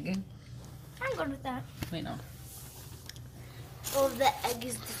rotten egg? I'm good with that. Wait, no. Oh, the egg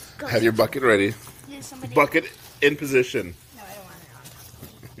is disgusting. Have your bucket ready. Yeah, somebody... Bucket in position. No, I don't want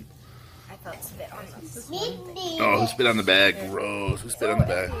it on. I felt spit on this. Oh, who spit on the bag? Gross. Who spit on the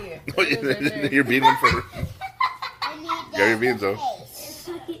bag? Oh, It is right there. you're being one for her. I need Got your beans, though.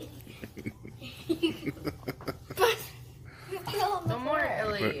 No more,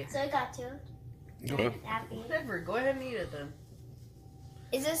 Ellie. So I got two. What? Happy. Whatever. Go ahead and eat it then.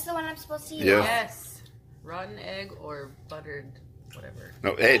 Is this the one I'm supposed to eat? Yeah. Yes. Rotten egg or buttered whatever.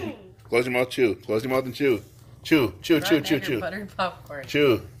 No, hey, close your mouth, chew. Close your mouth and chew. Chew, chew, chew, Rotten chew, egg or chew. buttered popcorn.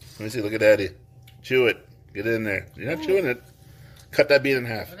 Chew. Let me see, look at Daddy. Chew it. Get it in there. You're not chewing it. Cut that bean in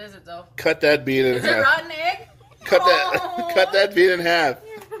half. What is it, though? Cut that bean in Is it half. rotten egg? Cut that cut that bean in half.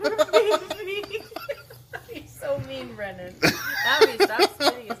 You're so mean, Brennan. Abby, stop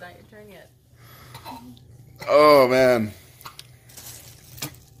spitting. It's not your turn yet. Oh man.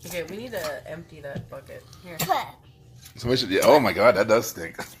 Okay, we need to empty that bucket. Here. Somebody should, oh my god, that does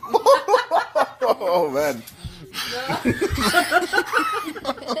stink. Oh man.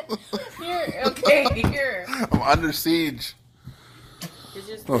 Here, okay, here. I'm under siege. It's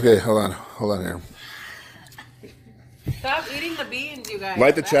just- Okay, hold on here. Stop eating the beans, you guys.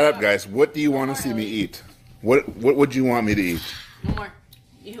 Light the chat up, Back guys. What do you want to see me eat? What would you want me to eat? No more.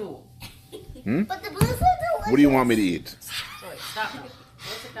 Ew. But the blues are delicious. What do you want me to eat? Sorry, stop now. Go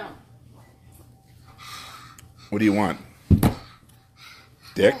sit down. What do you want?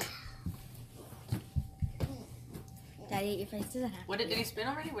 Dick? Daddy, your face doesn't have. What did he spin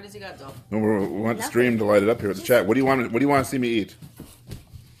already? What does he got, though? No, we want the stream to light it up here with the chat. What do you want to see me eat?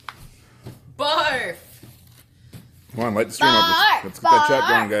 Barf! Come on, light the stream up. Let's get that chat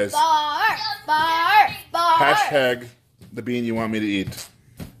going, guys. Bar. Hashtag the bean you want me to eat.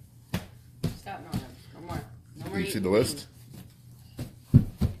 Stop, no more. No more You see eating the list? beans.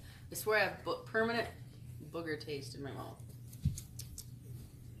 I swear I have permanent booger taste in my mouth.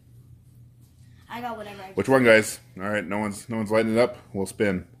 I got whatever I Which one, guys? All right, no one's lighting it up. We'll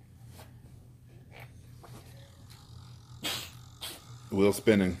spin. Wheel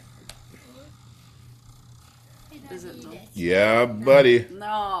spinning. Is it though? Yeah, buddy.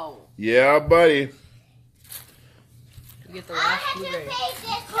 No. Yeah, buddy. You get the last blueberry.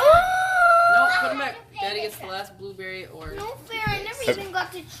 No, put them back. Daddy gets the last blueberry or... No fair, I never even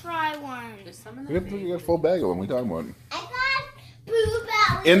got to try one. There's some in We the got a full bag of them. We talking about I got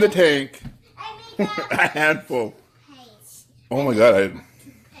blueberry. in the tank. I got A handful. toothpaste. Oh my god!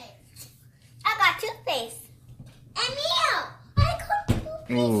 I got toothpaste. And meal. I got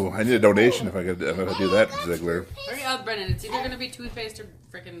toothpaste. Ooh, I need a donation if I could do that, Ziegler. Hurry up, Brennan. It's either going to be toothpaste or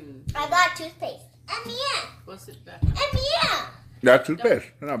freaking... I got toothpaste. And meal. Go sit back. And meal. That's toothpaste.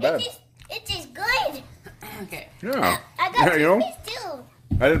 They're not bad. It tastes good. Okay. Yeah. I got Yeah, you know, toothpaste too.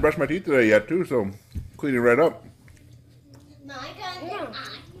 I didn't brush my teeth today yet too, so clean it right up. No, I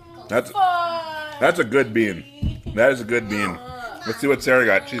got That's a good bean. That is a good bean. Let's see what Sarah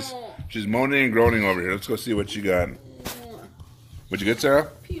got. She's moaning and groaning over here. Let's go see what she got. What'd you get, Sarah?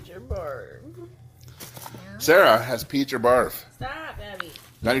 Peach or barf. Sarah has peach or barf. Stop, Abby.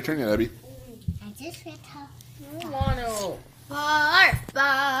 Not your turn yet, Abby. I just read her. I don't want to.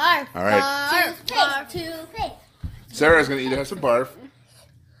 Barf. All right. Toothpaste. Sarah's gonna either have some barf,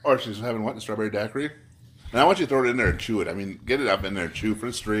 or she's having what? The strawberry daiquiri. And I want you to throw it in there and chew it. I mean, get it up in there, chew for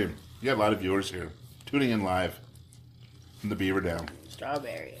the stream. You got a lot of viewers here tuning in live from the Beaver Dam.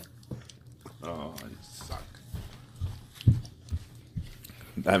 Strawberry. Oh, you suck.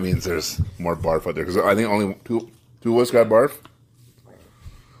 That means there's more barf out there because I think only two of us got barf.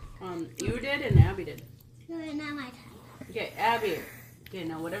 You did and Abby did. No, not my turn. Okay, Abby. Okay,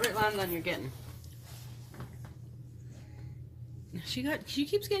 now whatever it lands on, you're getting. She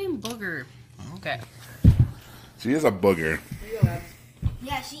keeps getting booger. Okay. She is a booger.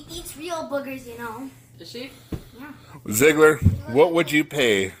 Yeah, she eats real boogers, you know. Is she? Yeah. Ziegler, what would you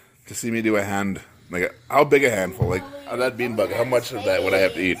pay to see me do a hand? Like, how big a handful? Like, of that bean bug, how much of that would I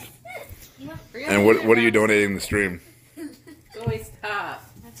have to eat? And what are you donating the stream? Zoe, stop.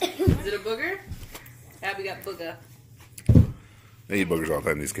 Is it a booger? Abby got booger. They eat boogers all the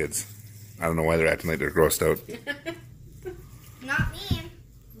time, these kids. I don't know why they're acting like they're grossed out. Not me.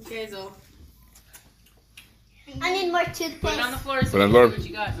 Okay, Zoe. I need more toothpaste. Put it on the floor so Put it on you the know floor. what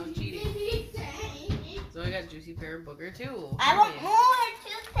you got. No cheating. Zoe got juicy pear booger too. I want more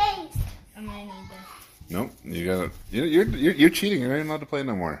toothpaste. I'm gonna need this. Nope, you gotta. You're cheating. You're not even allowed to play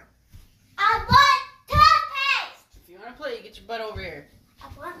no more. I want toothpaste. If you want to play, you get your butt over here. I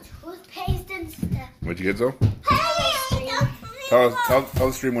want toothpaste and stuff. What'd you get, Zoe? Hey, Tell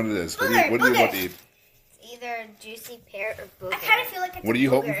the stream what it is. What do you want to eat? It's either juicy pear or booger. I kind of feel like it's What are you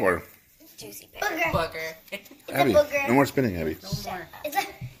hoping for? Juicy pear. Booger. It's Abby, a booger. no more spinning, Abby. No more. It's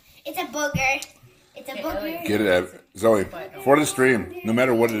a booger. It's a booger. Get it, Abby. Zoe, for the stream, no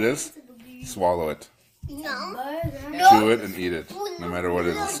matter what it is, swallow it. No. Chew it and eat it. No matter what it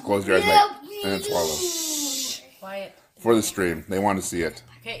is. Just close your eyes like, and then swallow. Quiet. For the stream. They want to see it.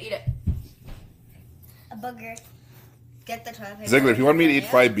 Okay, eat it. A booger. Get the toilet paper. Ziegler, if you want me to eat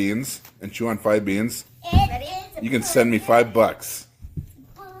 5 beans and chew on 5 beans, Ready? you can send me $5.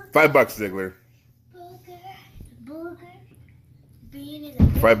 $5, Ziegler. Booger. Bean is a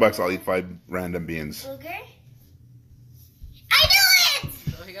 $5, I'll eat 5 random beans. booger. I knew it!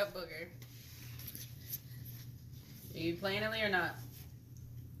 So he got booger. Are you playing, Ellie, or not?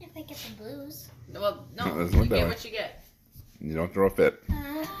 If I get the blues. Well, no. Doesn't You look that get way. what you get. You don't throw a fit.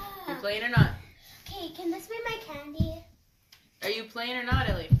 You playing or not? Okay, can this be my candy? Are you playing or not,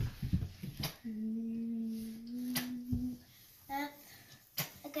 Ellie?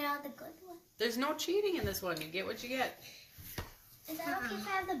 I got all the good ones. There's no cheating in this one. You get what you get. Is that okay if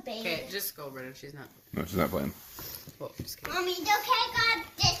I have the baby? Okay, just go, Brennan. She's not. No, she's not playing. Oh, just kidding. Mommy, okay, I got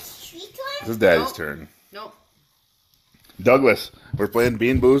this sweet This one? is Daddy's Nope. turn. Nope. Douglas, we're playing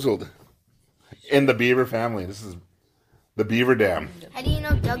Bean Boozled. In the Beaver family. This is the Beaver Dam. How do you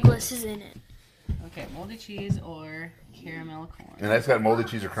know Douglas is in it? Okay, moldy cheese or caramel corn. And that's got moldy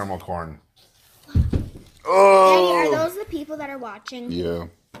cheese or caramel corn. Daddy, Oh! are those the people that are watching? Yeah.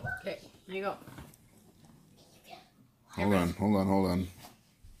 Okay, here you go. Hold on.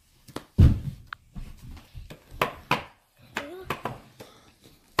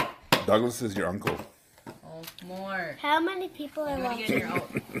 Douglas is your uncle. Oh, more. How many people are Do it watching? again, you're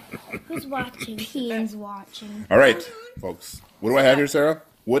out. Who's watching? Bean's watching. All right, folks. What do I have here, Sarah?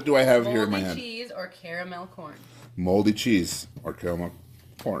 What do I have here in my Moldy hand? cheese or caramel corn. Moldy cheese or caramel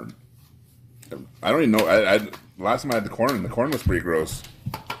corn. I don't even know. I last time I had the corn was pretty gross.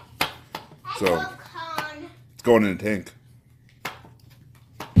 So it's going in a tank.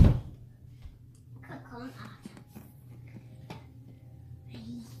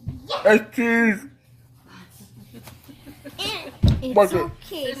 That's cheese. It's Bucket.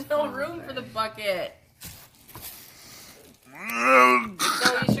 okay. There's no room for the bucket. Ugh.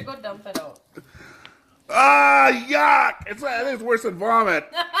 So you should go dump it out. Ah, yuck! I think it's worse than vomit.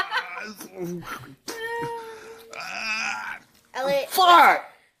 Elliot, Fuck!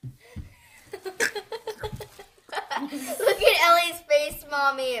 look at Ellie's face,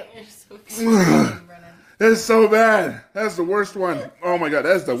 Mommy. You're so excited, Brennan. That's so bad. That's the worst one. Oh my god,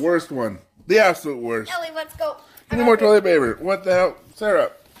 that's the worst one. The absolute worst. Ellie, let's go. Give me more toilet paper. What the hell?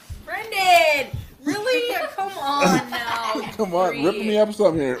 Sarah, Brendan! Really? Come on now. come on, Breathe. ripping me up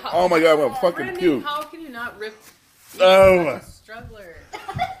some here. Oh my god, I'm gonna fucking Brendan, puke. how can you not rip Oh, a struggler?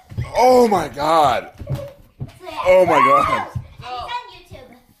 oh my god. Oh my god. Oh,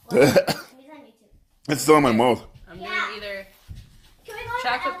 He's on YouTube. It's still in my mouth. I'm doing either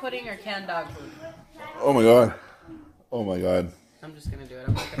chocolate pudding or canned dog food. Oh my god. Oh my god. I'm just gonna do it.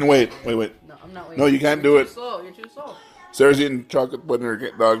 I'm not No, gonna wait. No, I'm not waiting. No, you can't do You're it. too slow. You're too slow. Sarah's eating chocolate pudding or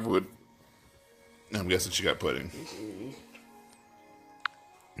dog food. I'm guessing she got pudding.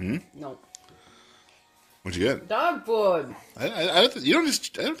 No. What'd you get? Dog food. I don't think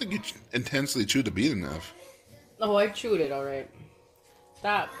I don't think you intensely chewed the bean enough. Oh, I chewed it. All right.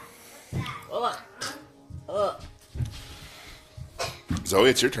 Stop. Ugh. Zoe,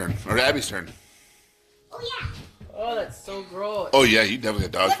 it's your turn. Or Abby's turn. Oh, yeah. Oh, that's so gross. Oh yeah, you definitely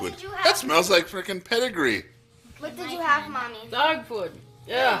got dog What food. did you have? That smells like freaking pedigree. What did you have, Mommy? Dog food.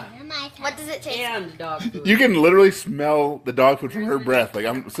 Yeah. What does it taste like? And dog food. You can literally smell the dog food from her breath. Like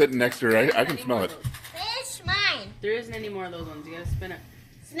I'm sitting next to her, I can smell it. Fish mine. There isn't any more of those ones. You gotta spin it.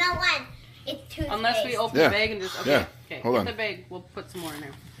 Smell one. It's toothpaste. Unless we open Yeah. the bag and just. Okay. Yeah. Okay. Hold Get on. the bag. We'll put some more in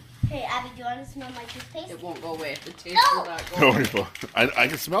there. Hey, Abby, do you want to smell my toothpaste? It won't go away. The taste will not go away. No, I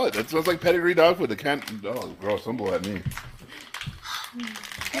can smell it. That smells like pedigree dog food. They can't. Oh, gross! Don't blow at me. Does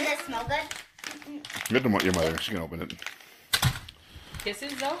it smell good? Get them your mother. She can open it.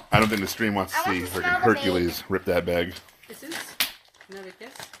 Kisses though? I don't think the stream wants to I want see to freaking smell the Hercules rip that bag. Kisses? Another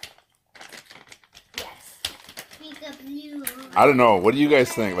kiss? Yes. Peekaboo. I don't know. What do you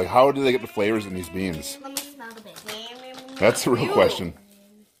guys think? Like, how do they get the flavors in these beans? Let me smell the big. That's the real Ew. question.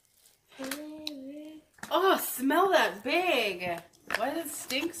 Oh, smell that big. Why does it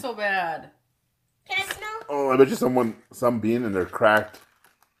stink so bad? Can I smell? Oh, I bet you some bean and they're cracked.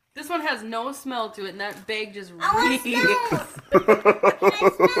 This one has no smell to it, and that bag just I want reeks. to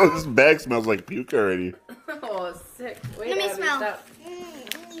smell. This bag smells like puke already. Oh, sick. Wait, Let me Abby, smell. stop.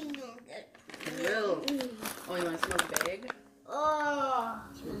 Real. Oh, you want to smell the bag? Oh.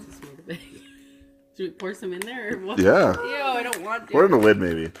 She wants to smell the bag. Should we pour some in there or what? Yeah. Ew, I don't want to. Or in the lid,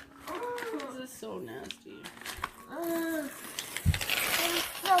 maybe. This is so nasty.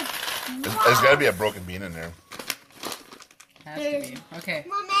 There's got to be a broken bean in there. Has to be. Okay.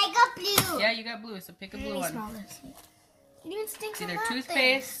 Mom, I got blue. Yeah, you got blue, so pick a blue one. Smell this. It even stinks Either on that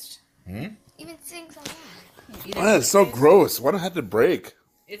toothpaste. thing. Even stinks on that. Either Oh, that's so toothpaste- gross. Why do I have to break?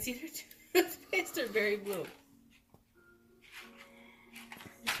 It's either toothpaste or berry blue.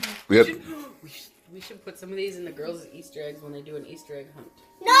 We We should put some of these in the girls' Easter eggs when they do an Easter egg hunt.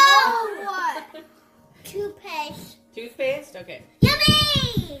 No! What? Toothpaste. Toothpaste? Okay. Yummy!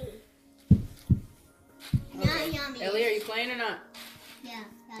 Okay. Not yummy. Ellie, are you playing or not? Yeah,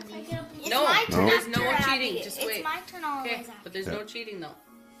 yummy. It's No, my turn there's after no Abby. cheating. Just wait. It's my turn always Okay, after. but there's no cheating though.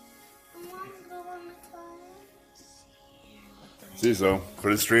 See, so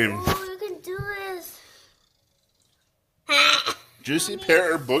for the stream. Oh, you can do this. Juicy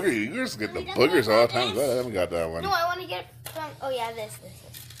pear or booger? You just get the boogers all the time. I haven't got that one. No, I want to get from. Oh yeah, this.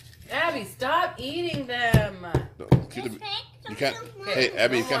 Abby, stop eating them. Keep the- You can't. Hey,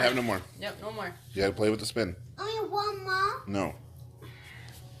 Abby, you can't have no more. Yep, no more. You gotta play with the spin. Only one more. No.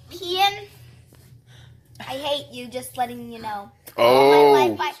 Pian, I hate you. Just letting you know. Oh, My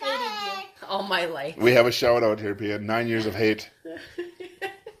life, I hated you. All my life. we have a shout out here, Pia. 9 years of hate.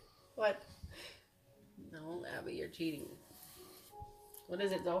 What? No, Abby, you're cheating. What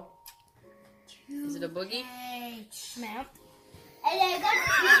is it though? Is it a boogie? Ma'am. And I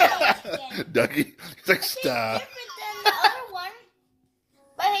got two. Dougie, he's like, stop. Different than the other one.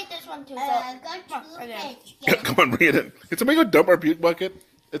 But I hate this one too. So I got two. Come on, bring it in. Can somebody go dump our puke bucket?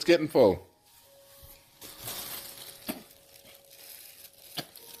 It's getting full.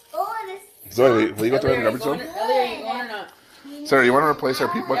 Oh, this. Zoe, will you go throw it in Ellie, the are you garbage going though? Ellie, are you going or not? Sorry, you want to replace our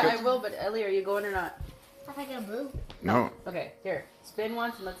puke Yeah, bucket? I will, but Ellie, are you going or not? If I get blue. No. Okay, here. Spin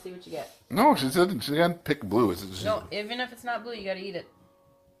once and let's see what you get. No, she said she can't pick blue. It's just, No, even if it's not blue, you gotta eat it.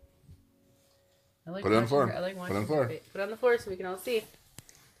 I like Put it on the watching floor. her- I like Put it on watching the floor. her face. Put it on the floor so we can all see.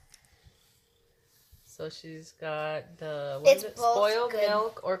 So she's got the what It's is it? both Spoiled good.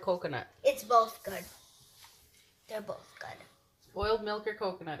 milk or coconut. It's both good. They're both good. Spoiled milk or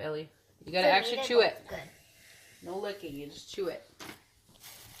coconut, Ellie. You For gotta me, actually they're chew both it. Good. No licking, you just chew it.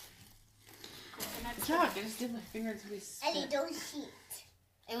 Chuck, I just did my finger until we Eddie, spit. don't cheat.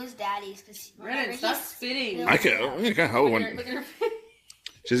 It was Daddy's. Cause Brennan, stop spitting. I can't hold Look one. at her, look at her face.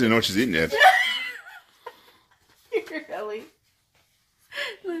 She doesn't even know what she's eating yet. Here, Ellie.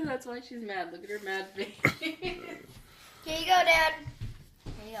 That's why she's mad. Look at her mad face. Here you go, Dad.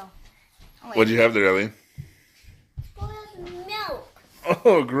 Here you go. Oh, wait. What'd you have there, Ellie? Spoiled milk.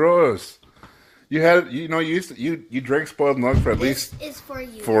 Oh, gross. You had, you know, you drank spoiled milk for at least This is for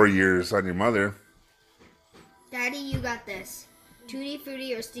you. 4 years on your mother. Daddy, you got this. Tutti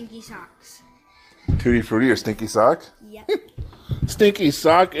Frutti or Stinky Socks? Tutti Frutti or Stinky Sock? Yep. Stinky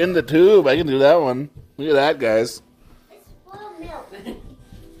Sock in the tube. I can do that one. Look at that, guys. It's spoiled milk.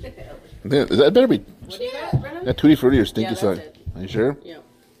 That better be What do you got, Brennan? that Tutti Frutti or Stinky Yeah, Sock. that's it. Are you sure? Yeah.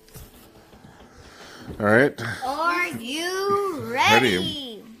 All right. Are you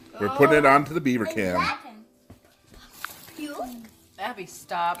ready? We're putting it onto the beaver can. You? Abby,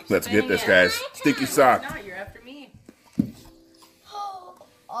 stop. Let's get spinning this, it. guys. Stinky Sock. No, you're after me.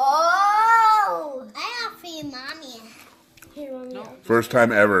 Oh! I have for you, Mommy. Here, Mommy. No. First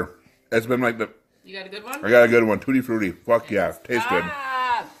time ever. It's been like the. You got a good one? I got a good one. Tutti Frutti. Fuck yeah. Tastes good.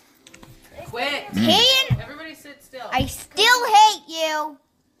 Stop. Quit. Can Everybody sit still. I still hate you?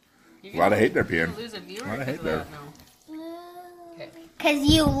 You're A lot of hate there, gonna Pian. lose a viewer Lot of because hate of there. that now. Okay. Because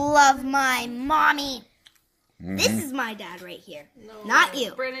you love my mommy. This is my dad right here. No. Not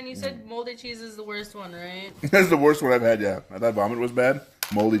you. Brennan, you said moldy cheese is the worst one, right? That's the worst one I've had, yeah. I thought vomit was bad.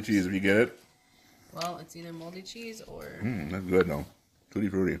 Moldy cheese, if you get it. Well, it's either moldy cheese or... That's good, though. Tutti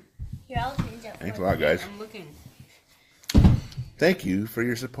Frutti. Here, I'll change it. Thanks a lot, guys. I'm looking. Thank you for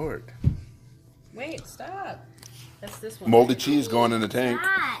your support. Wait, stop. That's this one. Moldy cheese going in the tank.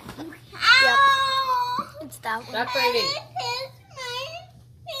 Ow! It's that one. Stop biting.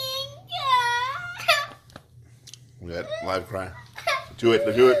 We got live cry. Do it.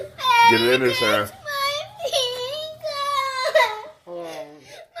 Do it. Get it in there, Sarah. Hold on.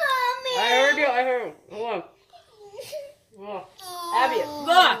 I heard you. I heard you. Hold on. Abby.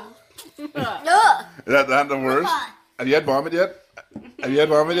 Is that the worst? Have you had vomit yet? Have you had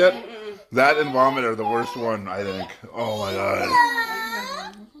vomit yet? That and vomit are the worst one, I think. Oh my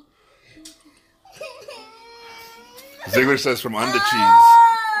god. Ziegler says from under cheese.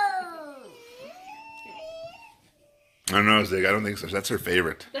 I don't know, Zig. I don't think so. That's her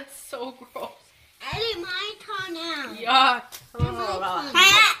favorite. That's so gross. I need my toenail. Yuck.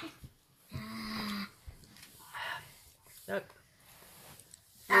 Yuck.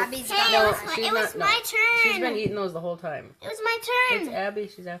 Abby's No, got she's it was not- my no. turn. She's been eating those the whole time. It was my It's turn. Abby.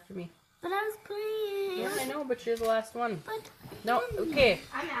 She's after me. But I was playing. Yeah, I know, but you're the last one. But No, okay.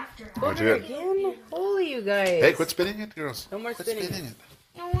 I'm after. What'd you get? Again? Holy, you guys. Hey, quit spinning it, girls. No more Quit spinning. it.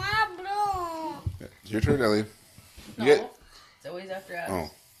 I want blue. It's your turn, Ellie. No, You get. it's always after Abby. Oh.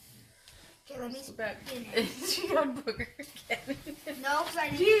 Okay, let me It's back. spin it. She got booger again. No, because I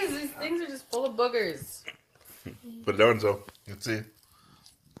need. Jeez, these things are just full of boogers. Put it down so you can see.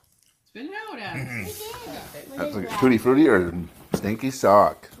 Spin it out, Abby. That's like Tutti Frutti or stinky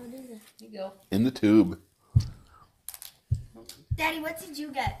sock What is it? Here you go. in the tube. Daddy, what did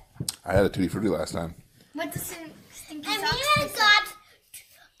you get? I had a Tutti Frutti last time. What does stinky socks?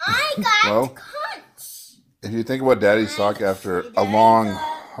 I got Well, cunt. if you think about Daddy's sock after a long,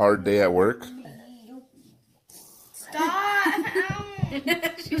 hard day at work, Stop.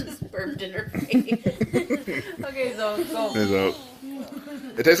 She just burped in her face. Okay, so go. there's a.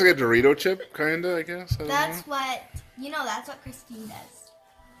 It tastes like a Dorito chip, kinda. I guess. I don't That's know. what, that's what Christine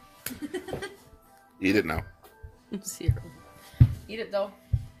does. Eat it now. Zero. Eat it though.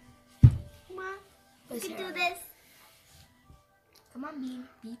 Come on. We can do this. Come on,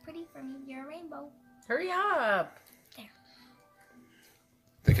 be pretty for me. You're a rainbow. Hurry up.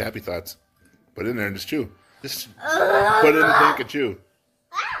 Think happy thoughts. Put it in there and just chew. Just put it in the tank and chew.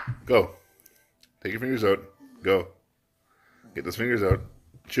 Go. Take your fingers out. Go. Get those fingers out.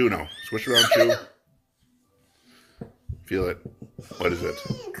 Chew now. Switch around, chew. Feel it. What is it?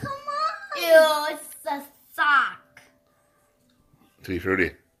 Come on. Ew, it's a sock. Tutti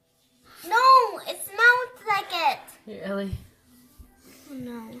Frutti. No, it smells like it. Here, Ellie. Oh,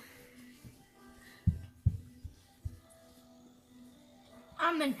 no.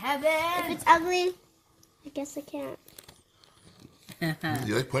 I'm in heaven. If it's ugly, I guess I can't.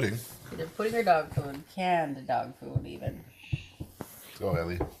 You like pudding? They're putting her dog food. Canned dog food, even. Go,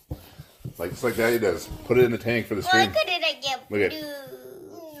 Ellie. Just like Daddy does. Put it in the tank for the Why stream. couldn't I get Look at-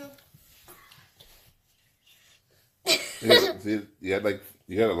 See,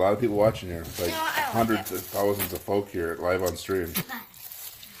 you got a lot of people watching here. It's like No, I don't like hundreds of thousands of folk here live on stream.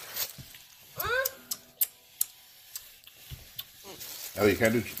 Ellie, you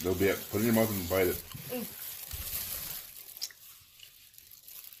can't do. They'll be. Put it in your mouth and bite it.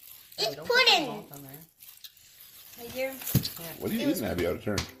 It's Don't put pudding. salt on there. Right here. What are you eating, Abby? Out of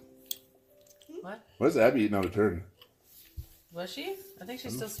turn. What? What is Abby eating out of turn? Was she? I think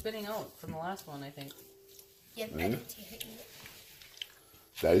she's still spinning out from the last one, I think. Yeah, Yeah. I did too.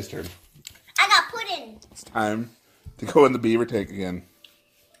 Daddy's turn. I got pudding. It's time to go in the beaver tank again.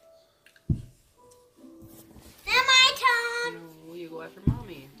 Now my turn. No, you go after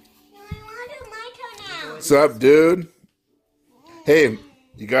mommy. I want to do my turn now. What's up, dude? Hey,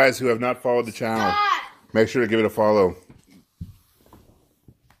 you guys who have not followed the channel, Stop. make sure to give it a follow.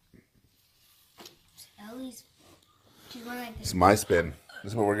 Ellie's. She's going like It's this. my spin.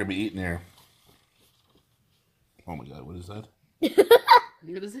 This is what we're gonna be eating here. Oh my god, what is that?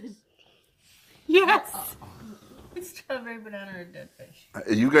 What is it? Yes! Strawberry banana or dead fish.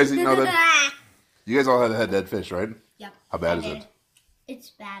 You guys eating all that? You guys all had dead fish, right? Yep. How bad is I did. it? It's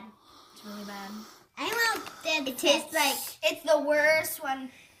bad. It's really bad. I want dead. It tastes like it's the worst one.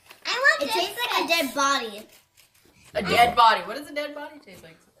 I want. It tastes like a dead body. A dead body. What does a dead body taste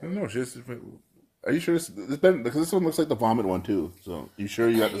like? I don't know. Are you sure this been? Because this one looks like the vomit one too. So you sure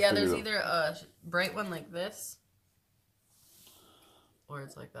you got this? Yeah, figured there's out? either a bright one like this, or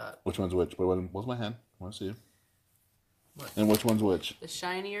it's like that. Which one's which? What's my hand? I want to see. What? And which one's which? The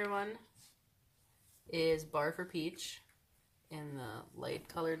shinier one is bar for peach, and the light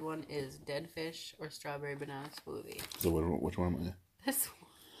colored one is dead fish or strawberry banana smoothie. So which one am I? This one.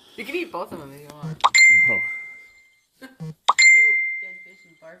 You can eat both of them if you want. Oh, You dead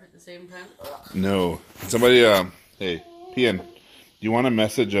Barf at the same time. No. Somebody, hey, Pian, do you want to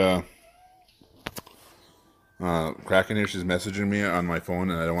message, Kraken here? She's messaging me on my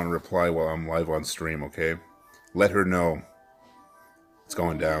phone, and I don't want to reply while I'm live on stream, okay? Let her know. It's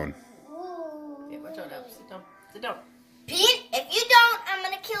going down. Okay, watch out, Ab. Sit down. Sit down. Pete, if you don't, I'm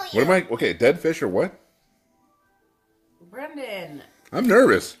gonna kill you. What am I? Okay, dead fish or what? Brendan. I'm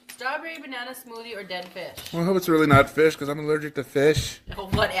nervous. Strawberry banana smoothie or dead fish? Well, I hope it's really not fish, because I'm allergic to fish. Oh,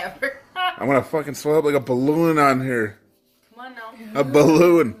 whatever. I'm going to fucking swell up like a balloon on here. Come on now. A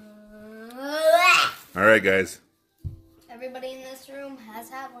balloon. All right, guys. Everybody in this room has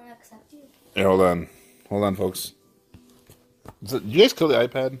had one except you. Here, hold on. Hold on, folks. Did you guys kill the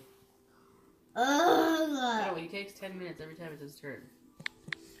iPad? Oh, he takes 10 minutes every time it's his turn.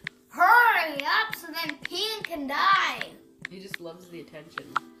 Hurry up so then Pete can die. He just loves the attention.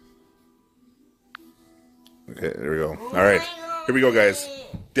 Okay, there we go. All right. Here we go, guys.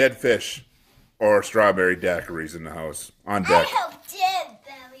 Dead fish or strawberry daiquiris in the house. On I deck. hope dead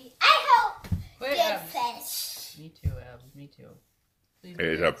belly. I hope Wait, dead Abs. fish. Me too, Abs. Me too. Please Hey,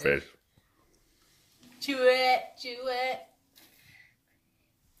 it's be up, fish. Chew it. Chew it.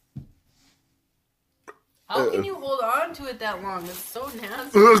 How can you hold on to it that long? It's so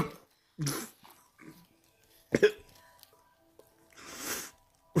nasty.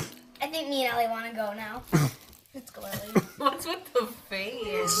 I think me and Ellie want to go now. Let's go, Ellie. What's with the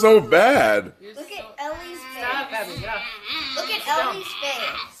face? So bad. You're Look so... at Ellie's face. Stop, Abby. Get up. Look at Sit down. Ellie's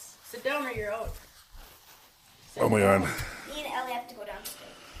face. Sit down or you're out. Oh my god. Me and Ellie have to go downstairs.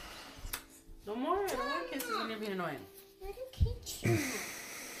 No more. I don't want kisses when you're being annoying. Where do kids chew?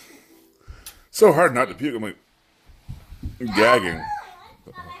 So hard not to puke. I'm like gagging.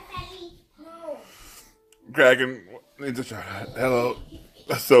 No. Kraken needs a shout out. Hello.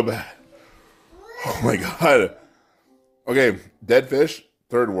 That's so bad. Oh my god. Okay, dead fish,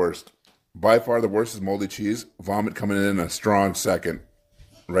 third worst. By far the worst is moldy cheese. Vomit coming in a strong second.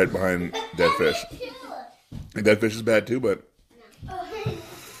 Right behind dead fish. And dead fish is bad too, but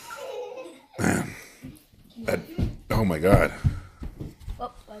man. Oh my god.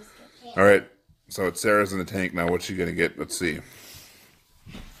 Alright. So it's Sarah's in the tank now. What's she gonna get? Let's see.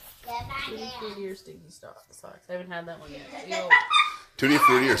 Tutti Frutti or sticky socks? I haven't had that one yet. Yo. Tutti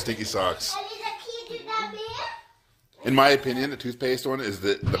Frutti or sticky socks? In my opinion, the toothpaste one is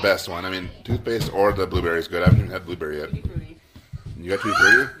the best one. I mean, toothpaste or the blueberry is good. I haven't even had blueberry yet. Tutti Frutti. You got Tutti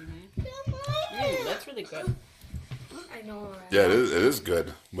Frutti? Ooh, that's really good. I know, right? Yeah, it is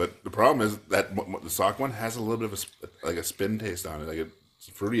good. But the problem is that the sock one has a little bit of a spin taste on it. Like it's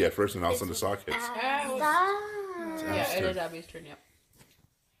fruity at first, and all of a sudden the sock hits. Yeah, it is Abby's turn, yep.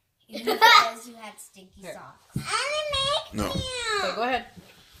 Because you had stinky Here. socks. No, So go ahead.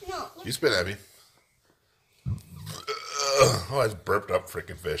 No. you spit, Abby. Oh, I just burped up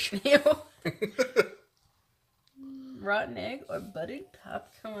freaking fish. Ew. Rotten egg or buttered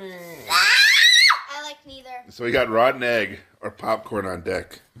popcorn? I like neither. So we got rotten egg or popcorn on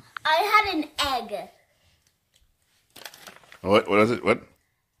deck. I had an egg. What is it? What?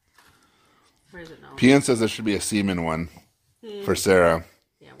 Where is it now? Pian says there should be a semen one for Sarah.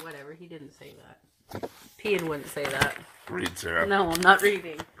 Yeah, whatever. He didn't say that. Pian wouldn't say that. Read, Sarah. No, I'm not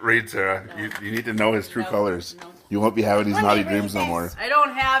reading. Read, Sarah. No. You need to know his true No, colors. no. You won't be having these Let me naughty read dreams no this. more. I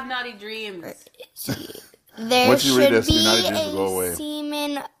don't have naughty dreams. There Once you read should this, your be naughty dreams will go away. a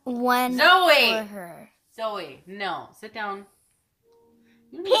semen one Zoe! for her. Zoe, no. Sit down.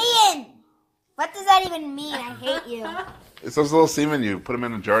 Pian! What does that even mean? I hate you. It's those little semen. You put them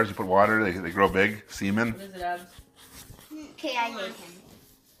in the jars. You put water. They grow big. Semen. What is it, Abs? Okay, I hate him.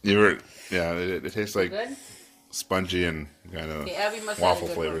 You were, yeah. It tastes like Good? spongy and kind of Okay, Abby must waffle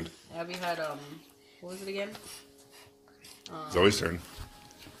have a good flavored. one. Abby had, what was it again? Zoe's turn.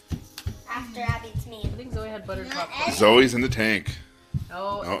 After Abby, it's me. I think Zoe had buttered popcorn. Zoe's in the tank.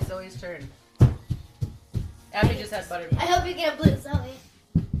 Oh, No. it's Zoe's turn. Abby just had buttered I popcorn. hope you get a blue, Zoe.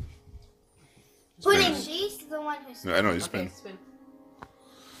 Pudding. Spin. She's the one who's. No, I know you Okay, spin. spin.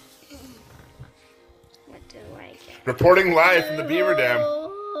 What do I get? Reporting live from the Beaver Dam.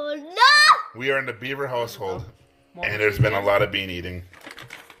 Oh, no! We are in the Beaver household, More and there's been a lot of bean eating.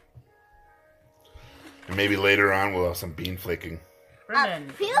 And maybe later on we'll have some bean flaking.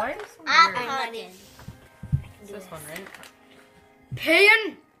 Brendan, Peel why are you so up, weird? honey. It's this one, right?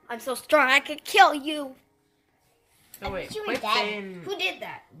 Pian! I'm so strong, I could kill you. Oh, wait. You were Quit dead. saying Who did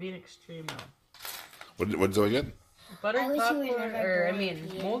that? being extreme now. What did Zoe get? Buttered I wish you were popcorn, never or, I born,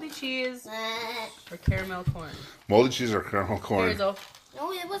 mean, Ian. moldy cheese or caramel corn. Moldy cheese or caramel corn? Here, Zoe.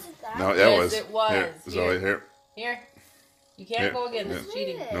 No, it wasn't that. No, that Yes, was. it was. Here, Zoe, here. Here. You can't Here. go again. This is Yeah.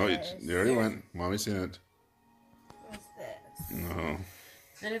 cheating. No, you already went. Mommy's seen it. What's this? No.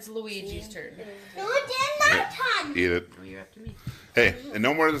 And it's Luigi's turn. No, it did not turn. Eat it. Oh, you're up to me. Hey, and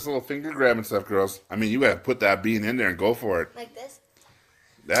no more of this little finger grabbing stuff, girls. I mean, you gotta put that bean in there and go for it. Like this?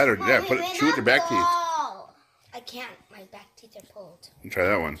 That or yeah, put it, chew with your back teeth. I can't. My back teeth are pulled. Try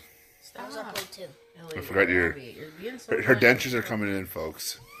that one. Those are pulled too. Ellie, I forgot you're being so her funny. dentures are coming in,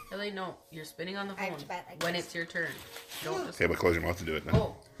 folks. Ellie, no, you're spinning on the I have phone to bite like when this. it's your turn. Don't just. Okay, but close your mouth to do it then.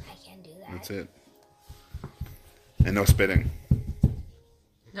 Oh, I can do that. That's it. And no spitting.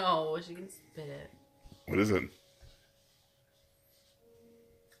 no, she can spit it. What is it?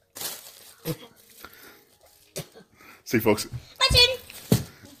 See, folks.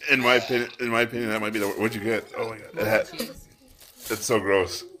 In my opinion, that might be the. What'd you get? Oh my god, Cheese. that's so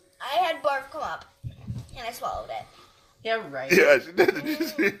gross. I had barf come up, and I swallowed it. Yeah, right. Yeah, she did. Did you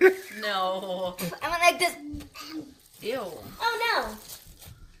see? No. I went like this. Ew. Oh no.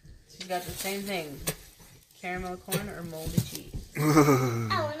 She's got the same thing. Caramel corn or moldy cheese.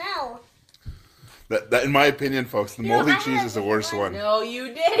 Oh no. That, in my opinion, folks, the moldy I cheese had is the worst one. No,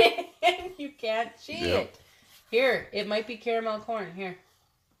 you didn't. You can't cheat. Yep. Here, it might be caramel corn. Here.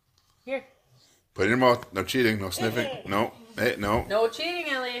 Here. Put it in your mouth. No cheating. No sniffing. No. Hey, no. No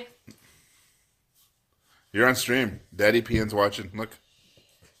cheating, Ellie. You're on stream. Daddy Peon's watching. Look.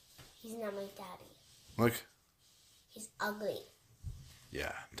 He's not my daddy. Look. He's ugly.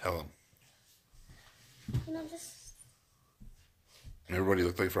 Yeah, tell him. You know, just. Everybody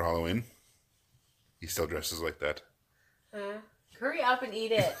looked like for Halloween. He still dresses like that. Hurry up and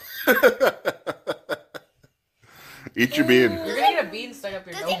eat it. Eat your bean. You're gonna get a bean stuck up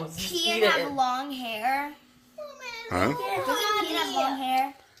your Doesn't nose. Just Peon eat have it. long hair? Huh? Doesn't Peon have long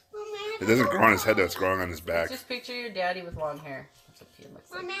hair? It doesn't grow on his head, though. It's growing on his back. Just picture your daddy with long hair. That's what Peon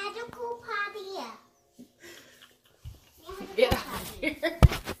looks like. Magical potty. Get out of here.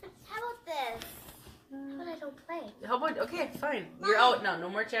 How about this? But I don't play. How about, okay, fine. You're out now. No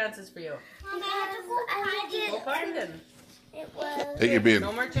more chances for you. Go find him. It was. Take your bean.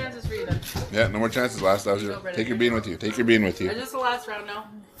 No more chances for you then. Yeah, no more chances. Last, that was your. Take your bean with you. Take your bean with Is you. this the last round now?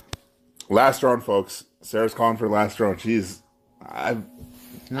 Last round, folks. Sarah's calling for last round. She's,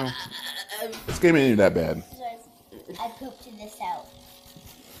 this game ain't even that bad. I pooped this out.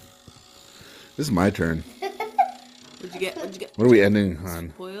 This is my turn. What'd you get? What'd you get? What are we ending on?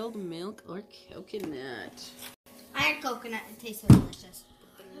 Boiled milk or coconut? I had coconut. It tastes so delicious.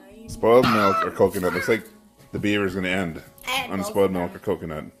 Spoiled milk or coconut. Looks like the beaver's gonna end I had on both spoiled of them. milk or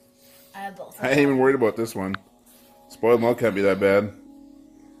coconut. I had both. I ain't even worried about this one. Spoiled milk can't be that bad.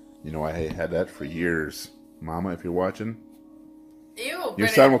 You know, I had that for years. Mama, if you're watching, Ew, your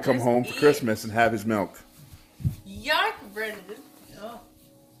Brennan, son will come just home for eat. Christmas and have his milk. Yuck, Brendan. Oh.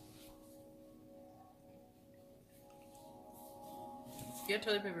 You have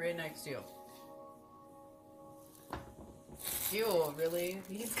toilet paper right next to you. Ew, really?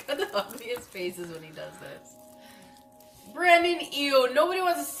 He's got the ugliest faces when he does this. Brandon, ew. Nobody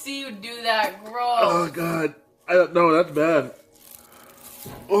wants to see you do that. Gross. Oh God, I don't know. That's bad.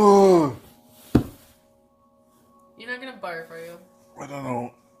 Oh, You're not gonna barf, are you? I don't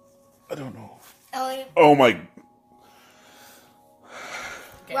know. I don't know. Ellie, Oh my.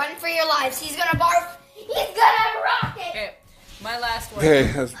 Okay. run for your lives. He's gonna barf. He's gonna rock it. Okay, my last one. Hey,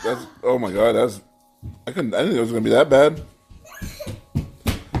 that's. Oh my God, that's. I didn't think it was gonna be that bad.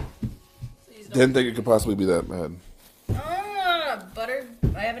 Please don't. Didn't think it could possibly be that bad. Buttered.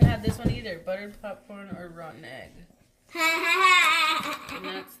 I haven't had this one either. Buttered popcorn or rotten egg. And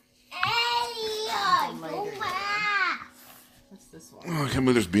that's what's this one? Oh, I can't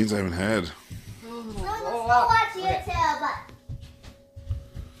believe there's beans I haven't had. Watch YouTube.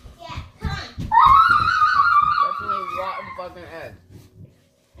 Yeah, come on. Definitely rotten fucking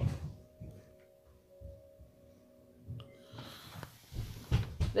egg.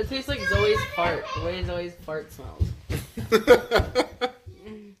 That tastes like Zoe's fart. The way Zoe's fart smells.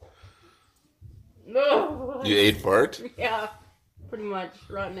 No. You ate Bart? Yeah, pretty much.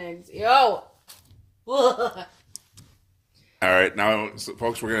 Rotten eggs. Yo. All right, now, so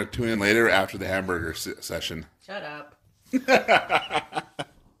folks, we're gonna tune in later after the hamburger session. Shut up. You're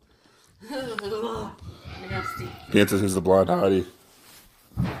nasty. Pianza, who's the blonde hottie.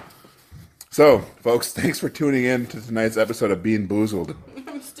 So, folks, thanks for tuning in to tonight's episode of Bean Boozled.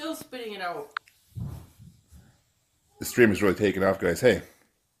 I'm still spitting it out. The stream is really taking off, guys. Hey,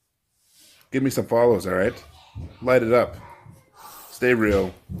 give me some follows, all right? Light it up. Stay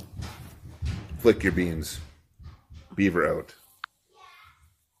real. Flick your beans. Beaver out.